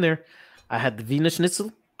 We've been there. I had the Wiener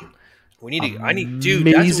Schnitzel. Dude, that's what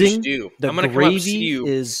we should do. I'm gonna come up and see you.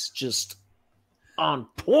 Is just on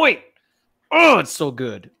point. Oh, it's so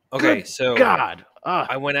good. Okay, good so God.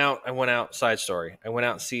 I went out. Side story. I went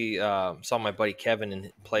out and saw my buddy Kevin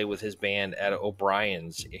and play with his band at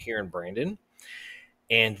O'Brien's here in Brandon,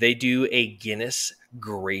 and they do a Guinness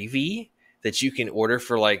gravy that you can order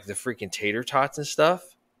for like the freaking tater tots and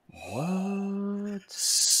stuff. What?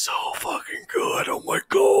 So fucking good! Oh my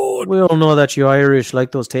God! We all know that you Irish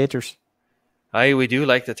like those taters. Aye, we do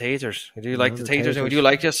like the taters. We do like the taters, and we do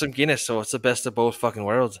like just some Guinness. So it's the best of both fucking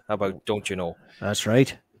worlds. How about don't you know? That's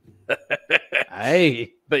right.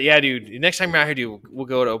 Hey, but yeah, dude. Next time you're out here, we'll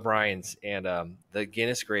go to O'Brien's, and the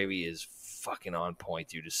Guinness gravy is fucking on point,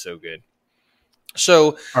 dude. It's so good.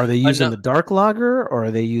 So, are they using the dark lager or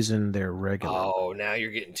are they using their regular? Oh, now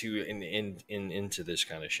you're getting into this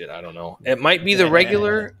kind of shit. I don't know. It might be the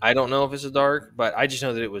regular. I don't know if it's a dark, but I just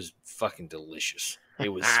know that it was fucking delicious. It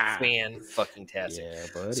was fan-fucking-tastic. Yeah,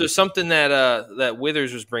 buddy. So something that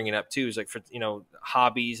Withers was bringing up too is like for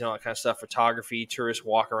hobbies and all that kind of stuff, photography, tourist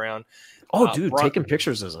walk around. Oh, dude, taking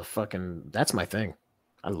pictures is that's my thing.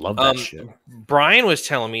 I love that shit. Brian was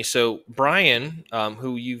telling me. So Brian,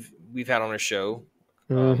 who we've had on our show,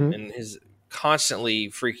 and is constantly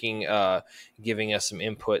freaking giving us some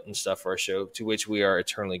input and stuff for our show, to which we are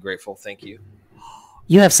eternally grateful. Thank you.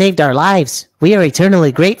 You have saved our lives. We are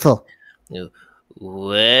eternally grateful. Whoa.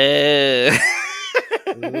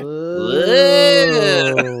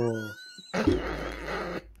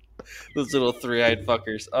 Those little three-eyed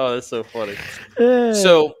fuckers. Oh, that's so funny.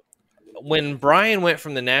 So when Brian went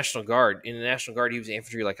from the National Guard, in the National Guard, he was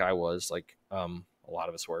infantry like I was, like a lot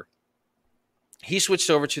of us were. He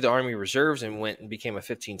switched over to the Army Reserves and went and became a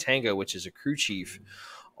 15 Tango, which is a crew chief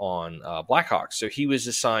on Blackhawks. So he was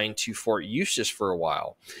assigned to Fort Eustis for a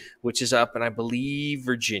while, which is up in, I believe,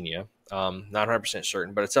 Virginia. Not 100%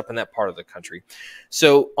 certain, but it's up in that part of the country.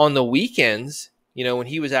 So on the weekends, when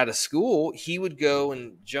he was out of school, he would go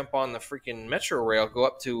and jump on the freaking Metro rail, go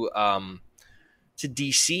up to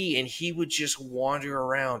DC, and he would just wander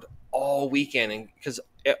around all weekend. And because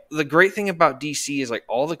the great thing about DC is like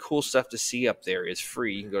all the cool stuff to see up there is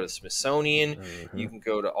free. You can go to the Smithsonian, you can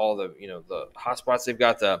go to all the the hotspots.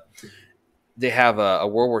 They have a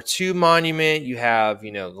World War II monument. You have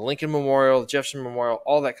the Lincoln Memorial, the Jefferson Memorial,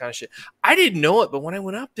 all that kind of shit. I didn't know it, but when I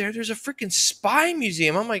went up there, there's a freaking spy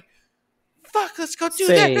museum. I'm like, fuck, let's go do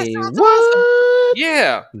that. That sounds awesome.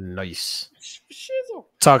 Yeah, nice.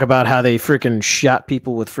 Talk about how they freaking shot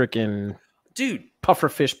people with freaking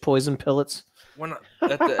pufferfish poison pellets. When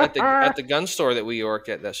at the gun store that we worked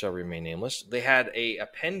at, that shall remain nameless, they had a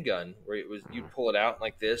pen gun where you'd pull it out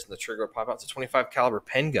like this and the trigger would pop out. It's a 25 caliber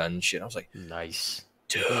pen gun and shit. I was like, nice,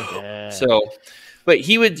 dude. Yeah. So, but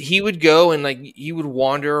he would go and like he would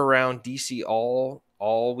wander around DC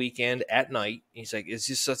all weekend at night. He's like, it's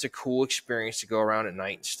just such a cool experience to go around at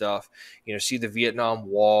night and stuff. See the Vietnam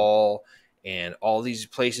Wall and all these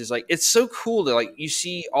places. Like, it's so cool to like you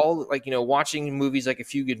see all like watching movies like A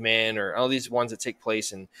Few Good Men or all these ones that take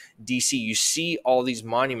place in DC. You see all these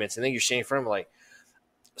monuments, and then you're standing in front of them like.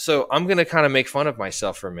 So I'm gonna kind of make fun of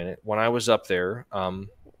myself for a minute. When I was up there,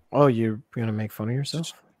 oh, you're gonna make fun of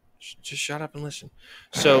yourself? Just shut up and listen.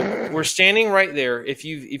 So we're standing right there. If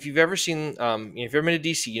you've ever seen, if you've ever been to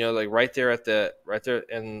DC, like right there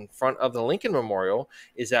in front of the Lincoln Memorial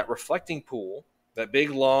is that reflecting pool. That big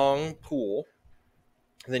long pool,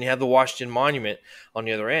 and then you have the Washington Monument on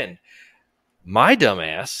the other end. My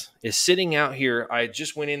dumbass is sitting out here. I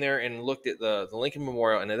just went in there and looked at the Lincoln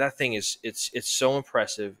Memorial, and that thing it's so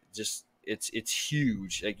impressive. Just it's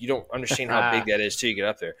huge. Like you don't understand how big that is till you get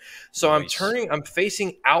up there. So nice. I'm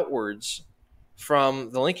facing outwards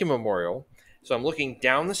from the Lincoln Memorial. So I'm looking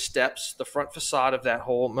down the steps, the front facade of that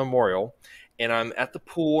whole memorial. And I'm at the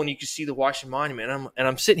pool, and you can see the Washington Monument. And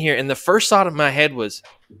I'm sitting here, and the first thought of my head was,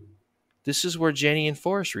 "This is where Jenny and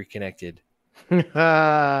Forrest reconnected."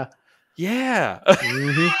 Yeah.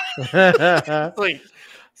 Mm-hmm. Like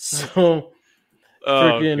so.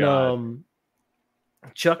 Freaking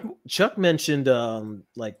Chuck mentioned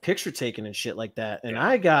like picture taking and shit like that, and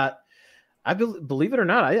yeah. Believe it or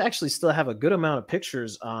not, I actually still have a good amount of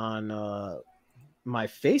pictures on my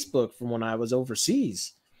Facebook from when I was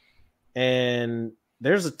overseas. And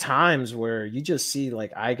there's times where you just see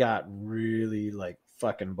like I got really like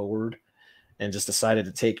fucking bored and just decided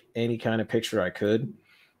to take any kind of picture I could.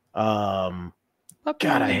 God,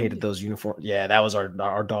 I hated those uniforms. Yeah, that was our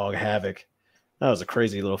dog Havoc. That was a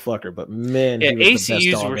crazy little fucker, but man, yeah, he was ACUs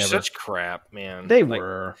the best dog were ever. such crap, man. They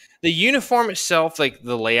were. The uniform itself, like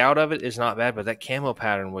the layout of it, is not bad, but that camo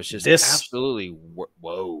pattern was just absolutely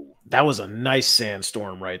whoa. That was a nice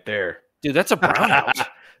sandstorm right there, dude. That's a brownout.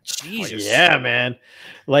 Jesus. Yeah, man.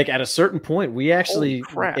 Like at a certain point, we actually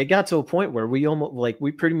it got to a point where we almost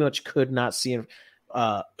we pretty much could not see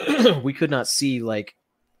we could not see like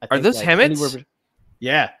are those Hemmets?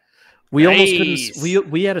 Yeah. We almost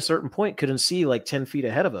couldn't we at a certain point couldn't see like 10 feet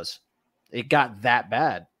ahead of us. It got that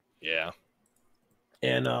bad. Yeah.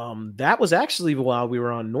 And that was actually while we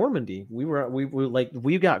were on Normandy.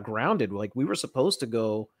 We got grounded. Like we were supposed to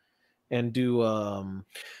go and do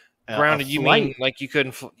grounded. You mean like you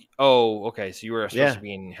couldn't? Oh, okay. So you were supposed to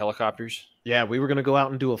be in helicopters. Yeah, we were going to go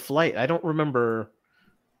out and do a flight. I don't remember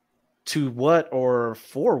to what or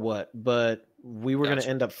for what, but we were going to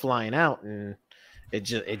end up flying out, and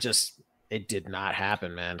it did not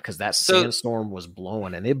happen, man. Because that sandstorm was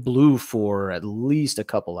blowing, and it blew for at least a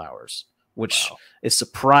couple hours, which is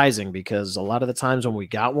surprising because a lot of the times when we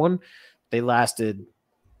got one, they lasted,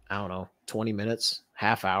 I don't know, 20 minutes,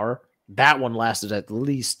 half hour. That one lasted at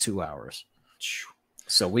least 2 hours.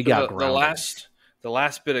 So we got grounded. The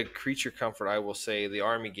last bit of creature comfort I will say the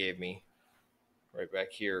Army gave me right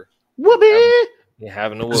back here. Whoopee!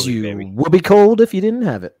 Having a whoopee, baby. Would be cold if you didn't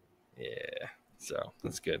have it. Yeah. So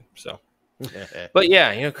that's good. So, but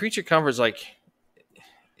yeah, creature comfort is like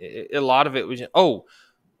a lot of it was. Oh,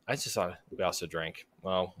 I just thought we also drank.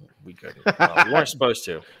 Well, we couldn't. We weren't supposed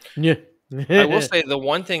to. Yeah. I will say the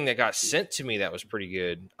one thing that got sent to me that was pretty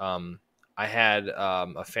good. I had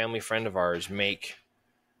a family friend of ours make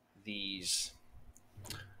these.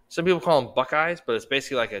 Some people call them Buckeyes, but it's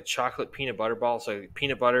basically like a chocolate peanut butter ball. So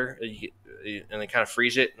peanut butter, and they kind of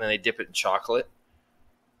freeze it, and then they dip it in chocolate.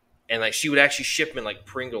 And like she would actually ship them in like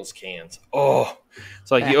Pringles cans. Oh,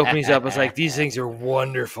 so like he opens up, it's like these things are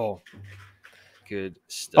wonderful. Good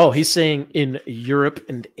stuff. Oh, he's saying in Europe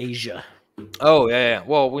and Asia. Oh yeah.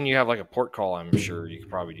 Well, when you have like a port call, I'm sure you could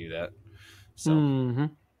probably do that. So,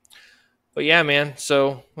 But yeah, man.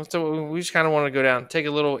 So we just kind of want to go down, take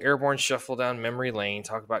a little airborne shuffle down memory lane,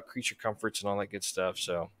 talk about creature comforts and all that good stuff.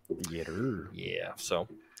 So yeah. So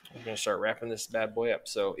we're gonna start wrapping this bad boy up.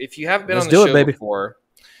 So if you haven't been on the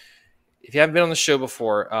show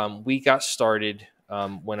before, we got started.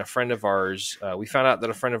 When a friend of ours, we found out that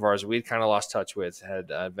a friend of ours we had kind of lost touch with had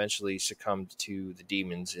eventually succumbed to the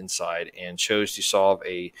demons inside and chose to solve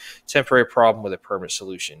a temporary problem with a permanent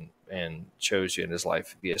solution and chose to end his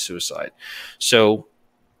life via suicide. So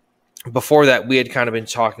before that, we had kind of been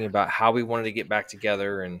talking about how we wanted to get back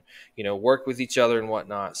together and, work with each other and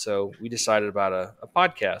whatnot. So we decided about a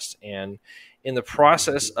podcast. And in the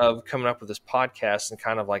process of coming up with this podcast and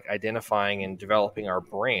kind of like identifying and developing our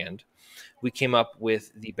brand, we came up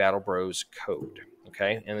with the Battle Bros Code,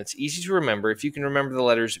 okay? And it's easy to remember. If you can remember the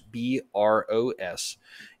letters BROS,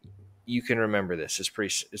 you can remember this. It's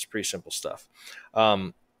pretty simple stuff.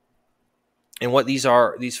 And what these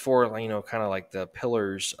four, kind of like the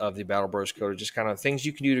pillars of the Battle Bros Code are just kind of things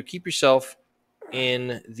you can do to keep yourself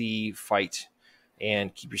in the fight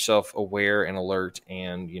and keep yourself aware and alert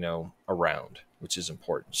and, around, which is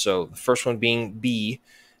important. So the first one being be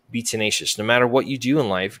tenacious. No matter what you do in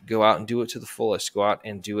life, go out and do it to the fullest. Go out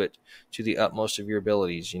and do it to the utmost of your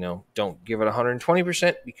abilities. Don't give it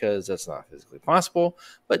 120% because that's not physically possible,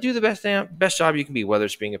 but do the best job you can be, whether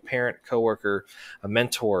it's being a parent, coworker, a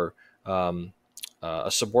mentor, a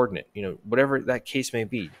subordinate, whatever that case may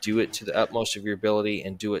be. Do it to the utmost of your ability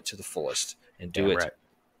and do it to the fullest and do it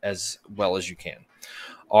as well as you can.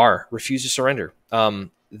 Refuse to surrender.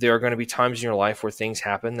 There are going to be times in your life where things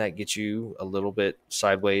happen that get you a little bit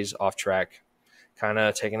sideways, off track, kind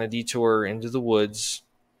of taking a detour into the woods,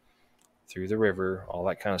 through the river, all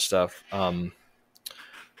that kind of stuff.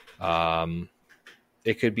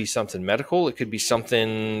 It could be something medical. It could be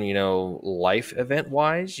something, life event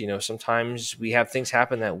wise. Sometimes we have things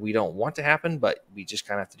happen that we don't want to happen, but we just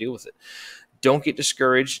kind of have to deal with it. Don't get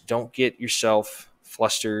discouraged. Don't get yourself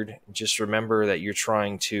flustered. Just remember that you're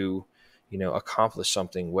trying to accomplish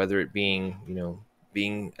something, whether it being,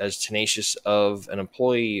 being as tenacious of an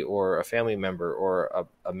employee or a family member or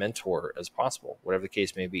a mentor as possible, whatever the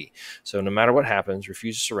case may be. So no matter what happens,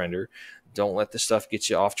 refuse to surrender. Don't let this stuff get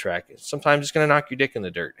you off track. Sometimes it's going to knock your dick in the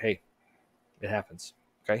dirt. Hey, it happens.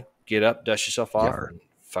 Okay. Get up, dust yourself off, and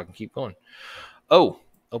fucking keep going.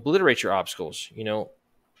 Obliterate your obstacles.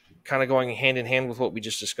 Kind of going hand in hand with what we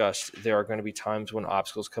just discussed. There are going to be times when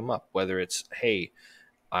obstacles come up, whether it's, hey,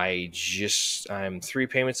 I'm 3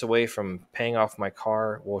 payments away from paying off my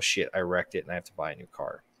car. Well, shit, I wrecked it and I have to buy a new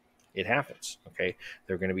car. It happens. Okay.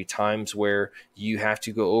 There are going to be times where you have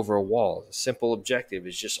to go over a wall. The simple objective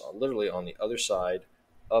is just literally on the other side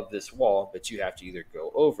of this wall, but you have to either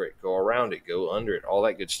go over it, go around it, go under it, all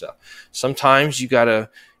that good stuff. Sometimes you got to,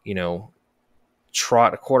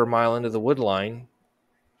 trot a quarter mile into the wood line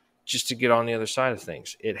just to get on the other side of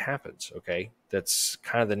things. It happens. Okay. That's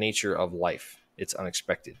kind of the nature of life. It's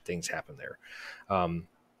unexpected. Things happen there.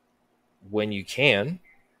 When you can,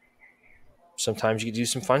 sometimes you can do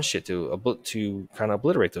some fun shit to kind of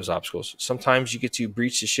obliterate those obstacles. Sometimes you get to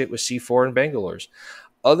breach the shit with C4 and Bangalores.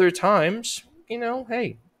 Other times,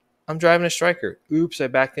 hey, I'm driving a striker. Oops, I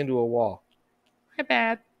backed into a wall. My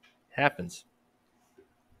bad. Happens.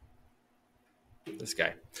 This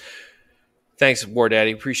guy. Thanks, War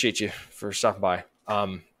Daddy. Appreciate you for stopping by.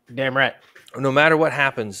 Damn right. No matter what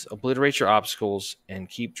happens, obliterate your obstacles and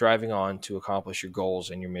keep driving on to accomplish your goals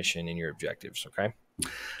and your mission and your objectives, okay?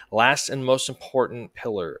 Last and most important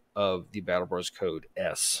pillar of the Battle Bros Code,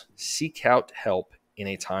 S, seek out help in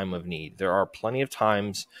a time of need. There are plenty of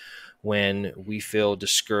times when we feel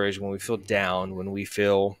discouraged, when we feel down, when we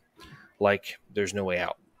feel like there's no way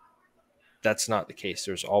out. That's not the case.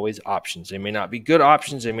 There's always options. They may not be good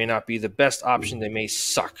options. They may not be the best option. They may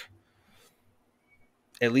suck.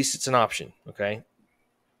 At least it's an option, okay?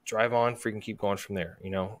 Drive on, freaking keep going from there.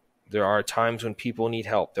 There are times when people need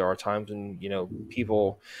help. There are times when,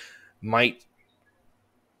 people might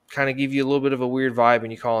kind of give you a little bit of a weird vibe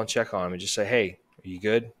and you call and check on them and just say, hey, are you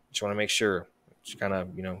good? Just want to make sure. Just kind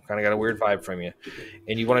of got a weird vibe from you.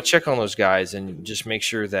 And you want to check on those guys and just make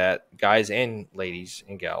sure that guys and ladies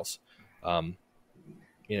and gals,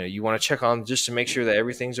 you want to check on them just to make sure that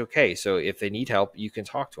everything's okay. So if they need help, you can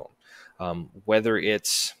talk to them. Whether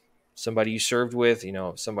it's somebody you served with,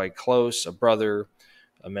 somebody close, a brother,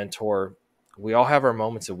 a mentor, we all have our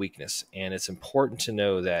moments of weakness. And it's important to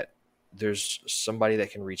know that there's somebody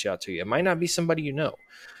that can reach out to you. It might not be somebody you know.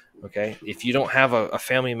 Okay. If you don't have a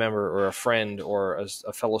family member or a friend or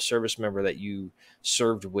a fellow service member that you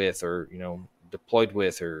served with or, deployed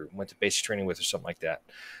with or went to basic training with or something like that,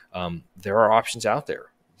 there are options out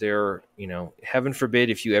there. Heaven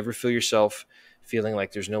forbid if you ever feel yourself feeling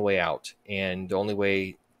like there's no way out and the only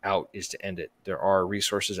way out is to end it. There are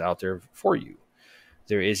resources out there for you.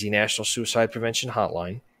 There is the National Suicide Prevention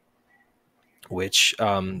Hotline, which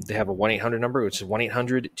they have a 1-800 number, which is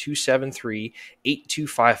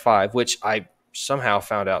 1-800-273-8255, which I somehow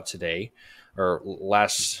found out today or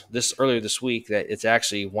earlier this week that it's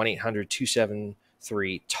actually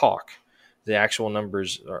 1-800-273-TALK. The actual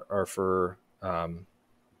numbers are for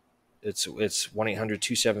it's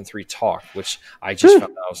 1-800-273-TALK, which I just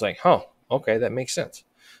found out. I was like, okay, that makes sense.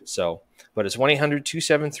 So, but it's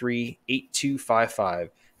 1-800-273-8255.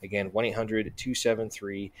 Again,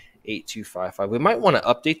 1-800-273-8255. We might want to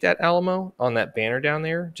update that, Alamo, on that banner down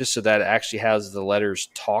there, just so that it actually has the letters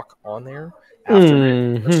TALK on there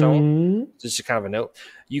after so just a kind of a note.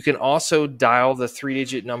 You can also dial the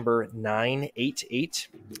 3-digit number 988.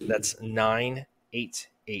 That's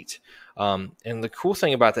 988. And the cool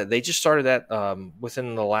thing about that, they just started that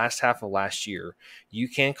within the last half of last year. You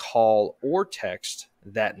can call or text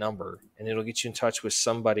that number, and it'll get you in touch with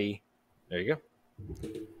somebody. There you go.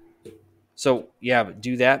 So yeah,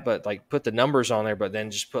 do that, but put the numbers on there, but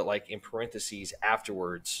then just put in parentheses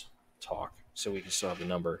afterwards TALK, so we can still have the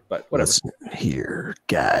number. But whatever. Listen here,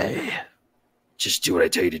 guy. Just do what I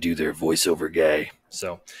tell you to do there, voiceover guy.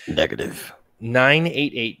 So negative.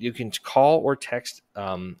 988. You can call or text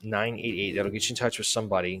 988. That'll get you in touch with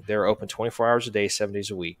somebody. They're open 24 hours a day, 7 days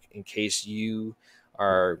a week, in case you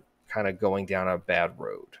are kind of going down a bad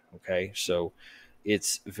road. Okay, so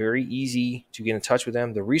it's very easy to get in touch with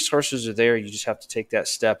them. The resources are there. You just have to take that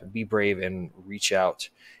step and be brave and reach out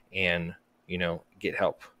and, get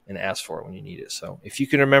help and ask for it when you need it. So if you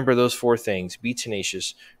can remember those 4 things, be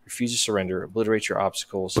tenacious, refuse to surrender, obliterate your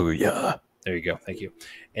obstacles. Booyah. There you go. Thank you.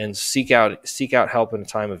 And seek out help in a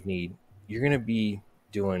time of need. You're going to be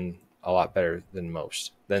doing a lot better than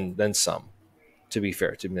most, than some, to be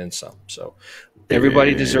fair, than some. So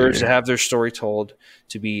everybody deserves to have their story told,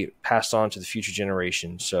 to be passed on to the future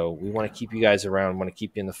generation. So we want to keep you guys around. We want to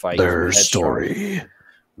keep you in the fight. Their story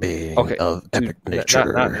being of epic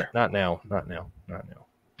nature. Not now.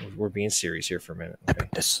 We're being serious here for a minute. Okay?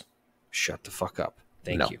 Epicness. Shut the fuck up.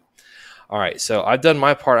 Thank you. All right, so I've done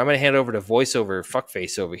my part. I'm going to hand over to voiceover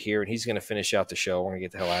fuckface over here, and he's going to finish out the show. We're going to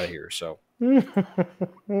get the hell out of here. So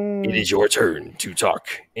it is your turn to talk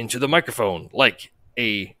into the microphone like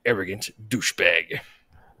a arrogant douchebag.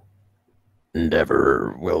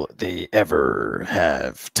 Never will they ever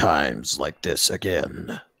have times like this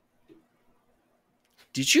again.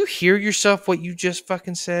 Did you hear yourself what you just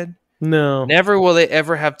fucking said? No. Never will they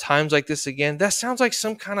ever have times like this again. That sounds like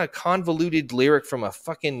some kind of convoluted lyric from a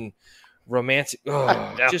fucking romantic.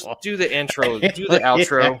 Oh, just do the intro, do the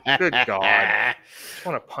outro. Good God. I just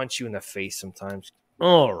want to punch you in the face sometimes.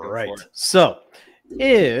 All right. So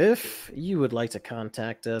if you would like to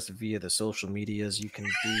contact us via the social medias, you can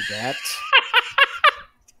do that.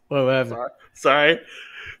 Whatever. Sorry.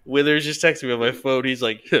 Withers just texted me on my phone. He's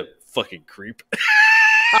like, fucking creep.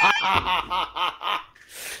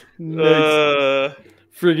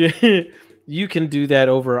 Friggin'. You can do that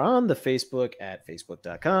over on the Facebook at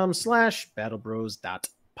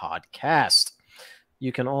facebook.com/battlebros.podcast.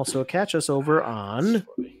 You can also catch us over on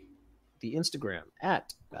the Instagram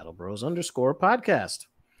at battlebros_podcast.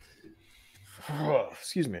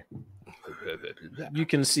 Excuse me. You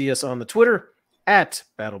can see us on the Twitter at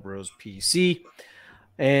battlebrospc.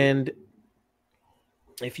 And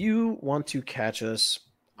if you want to catch us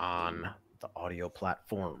on the audio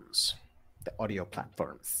platforms, do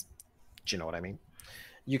you know what I mean?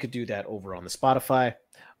 You could do that over on the Spotify,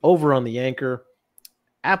 over on the Anchor,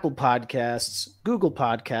 Apple Podcasts, Google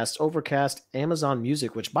Podcasts, Overcast, Amazon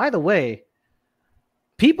Music, which, by the way,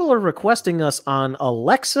 people are requesting us on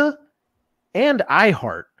Alexa and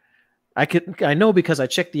iHeart. I know because I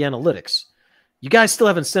checked the analytics. You guys still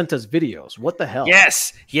haven't sent us videos. What the hell?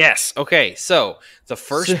 Yes. Okay, so the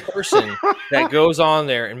first person that goes on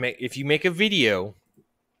there and if you make a video,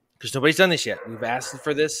 because nobody's done this yet. We've asked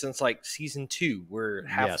for this since like season 2. We're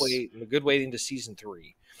halfway, a good way into season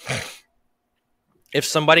 3. If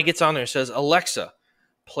somebody gets on there and says, Alexa,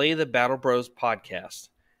 play the Battle Bros podcast,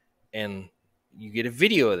 and you get a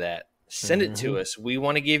video of that, send it to us. We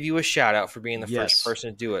want to give you a shout out for being the first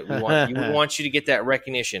person to do it. We want you to get that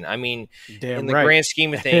recognition. I mean, in the grand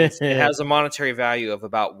scheme of things, it has a monetary value of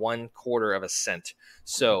about 1/4 of a cent.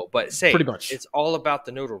 So, but pretty much, it's all about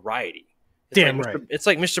the notoriety. It's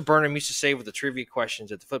like Mr. Burnham used to say with the trivia questions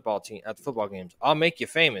at the football games. I'll make you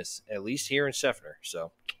famous, at least here in Seffner.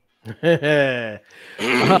 So,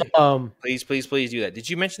 please do that. Did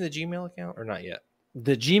you mention the Gmail account or not yet?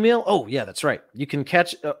 The Gmail? Oh, yeah, that's right. You can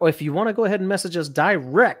catch, if you want to go ahead and message us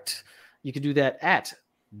direct, you can do that at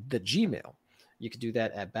the Gmail. You can do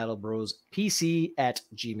that at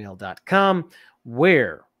battlebrospc@gmail.com,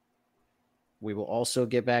 where we will also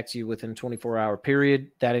get back to you within 24-hour period.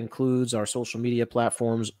 That includes our social media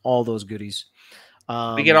platforms, all those goodies.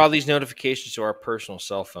 We get all these notifications to our personal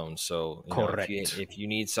cell phones. So if you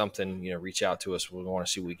need something, reach out to us. We want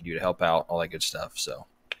to see what we can do to help out, all that good stuff. So.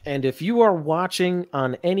 And if you are watching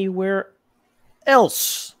on anywhere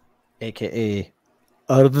else, aka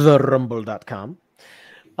therumble.com,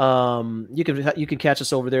 you can catch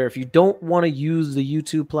us over there. If you don't want to use the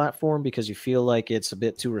YouTube platform because you feel like it's a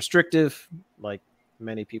bit too restrictive, like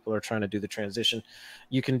many people are trying to do the transition,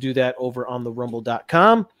 you can do that over on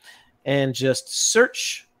therumble.com and just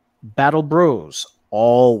search Battle Bros,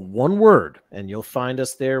 all one word, and you'll find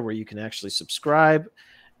us there where you can actually subscribe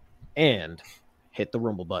and hit the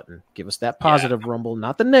rumble button. Give us that positive rumble,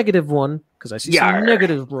 not the negative one, because I see some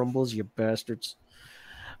negative rumbles, you bastards.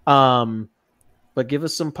 But give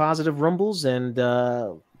us some positive rumbles, and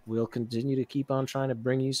we'll continue to keep on trying to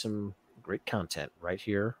bring you some great content right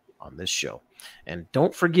here on this show. And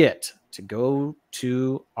don't forget to go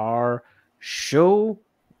to our show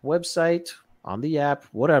website, on the app,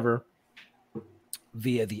 whatever,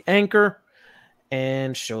 via the Anchor,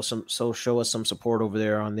 and show us some support over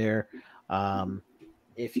there on there.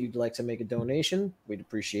 If you'd like to make a donation, we'd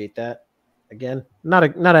appreciate that. Again, not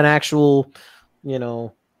an actual,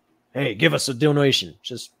 hey, give us a donation.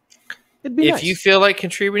 Just it'd be nice. If you feel like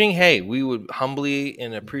contributing, hey, we would humbly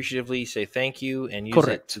and appreciatively say thank you and use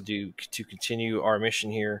it to continue our mission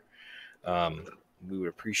here. We would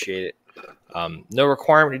appreciate it. No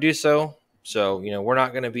requirement to do so. So, we're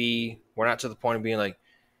not to the point of being like,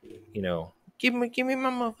 give me my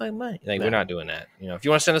motherfucking money. We're not doing that. If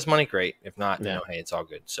you want to send us money, great. If not, hey, it's all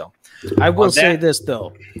good. So I will say this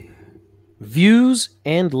though. Views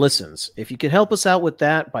and listens. If you could help us out with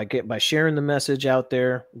that by sharing the message out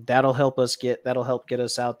there, that'll help get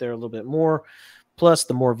us out there a little bit more. Plus,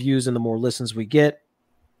 the more views and the more listens we get,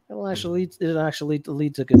 it'll actually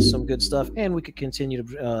lead to some good stuff, and we could continue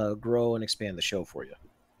to grow and expand the show for you.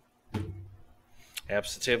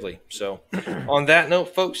 Absolutely. So on that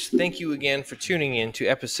note, folks, thank you again for tuning in to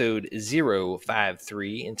episode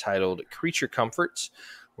 053 entitled Creature Comforts.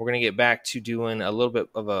 We're going to get back to doing a little bit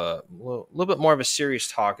more of a serious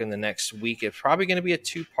talk in the next week. It's probably going to be a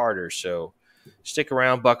 2-parter. So stick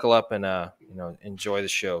around, buckle up, and enjoy the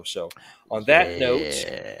show. So on that note,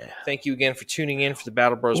 thank you again for tuning in for the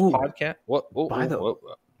Battle Bros podcast.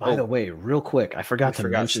 By the way, real quick, I forgot to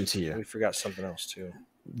mention to you. We forgot something else too.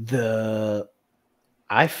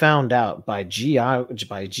 I found out by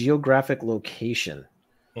geographic location,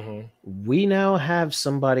 we now have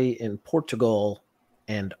somebody in Portugal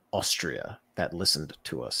and Austria that listened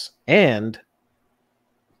to us, and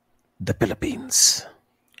the Philippines.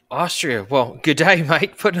 Austria. Well, good day,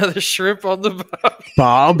 mate. Put another shrimp on the boat.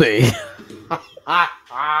 Bobby.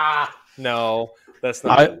 No, that's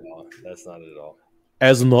not it at all. That's not it at all.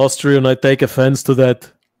 As an Austrian, I take offense to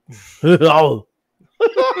that. Oh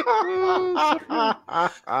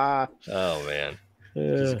man,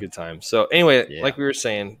 it's a good time. So anyway, like we were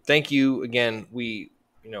saying, thank you again.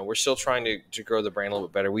 We're still trying to grow the brand a little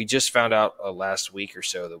bit better. We just found out last week or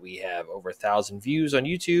so that we have over 1,000 views on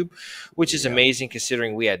YouTube, which is amazing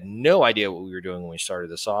considering we had no idea what we were doing when we started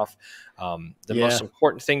this off. The most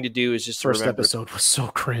important thing to do is just first episode was so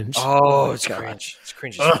cringe. Oh, it's cringe. It's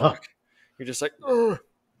cringe as fuck. You're just like, before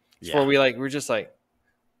we're just like,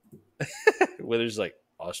 where there's like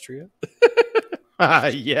Austria.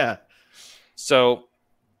 Yeah. So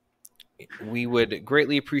we would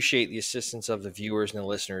greatly appreciate the assistance of the viewers and the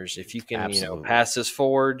listeners. If you can, pass this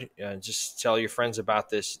forward, just tell your friends about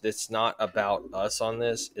this. It's not about us on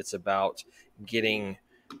this. It's about getting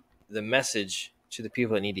the message to the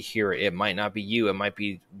people that need to hear it. It might not be you. It might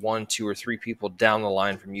be 1, 2, or 3 people down the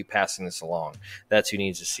line from you passing this along. That's who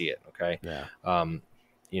needs to see it. Okay. Yeah.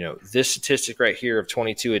 This statistic right here of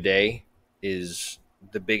 22 a day is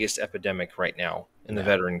the biggest epidemic right now in the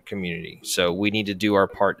veteran community. So we need to do our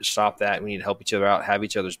part to stop that. We need to help each other out, have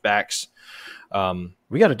each other's backs.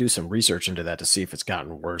 We got to do some research into that to see if it's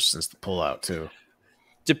gotten worse since the pullout too.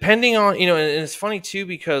 Depending on, and it's funny too,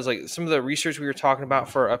 because like some of the research we were talking about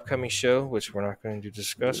for our upcoming show, which we're not going to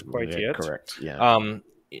discuss quite yet. Correct. Yeah.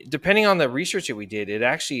 Depending on the research that we did,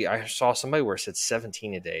 I saw somebody where it said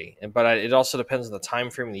 17 a day, but it also depends on the time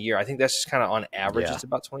frame of the year. I think that's just kind of on average, it's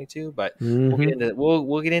about 22. But we'll get into that.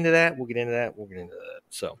 We'll get into that. We'll get into that.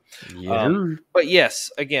 So, but yes,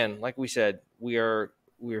 again, like we said, we are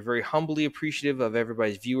very humbly appreciative of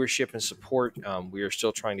everybody's viewership and support. We are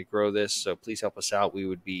still trying to grow this, so please help us out. We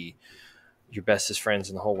would be your bestest friends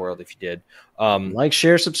in the whole world if you did. Like,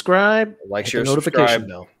 share, subscribe, share, notification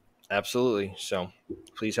bell. Absolutely. So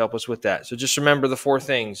please help us with that. So just remember the 4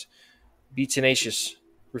 things: be tenacious,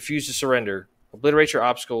 refuse to surrender, obliterate your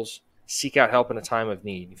obstacles, seek out help in a time of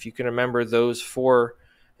need. If you can remember those 4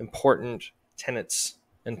 important tenets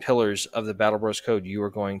and pillars of the Battle Bros Code, you are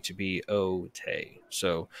going to be okay.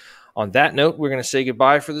 So on that note, we're going to say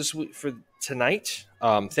goodbye for tonight.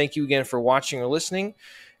 Thank you again for watching or listening.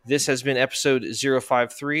 This has been episode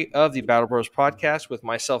 053 of the Battle Bros podcast with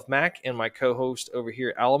myself, Mac, and my co-host over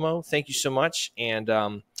here, Alamo. Thank you so much,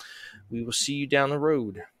 and we will see you down the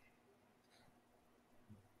road.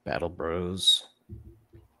 Battle Bros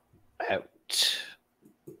out.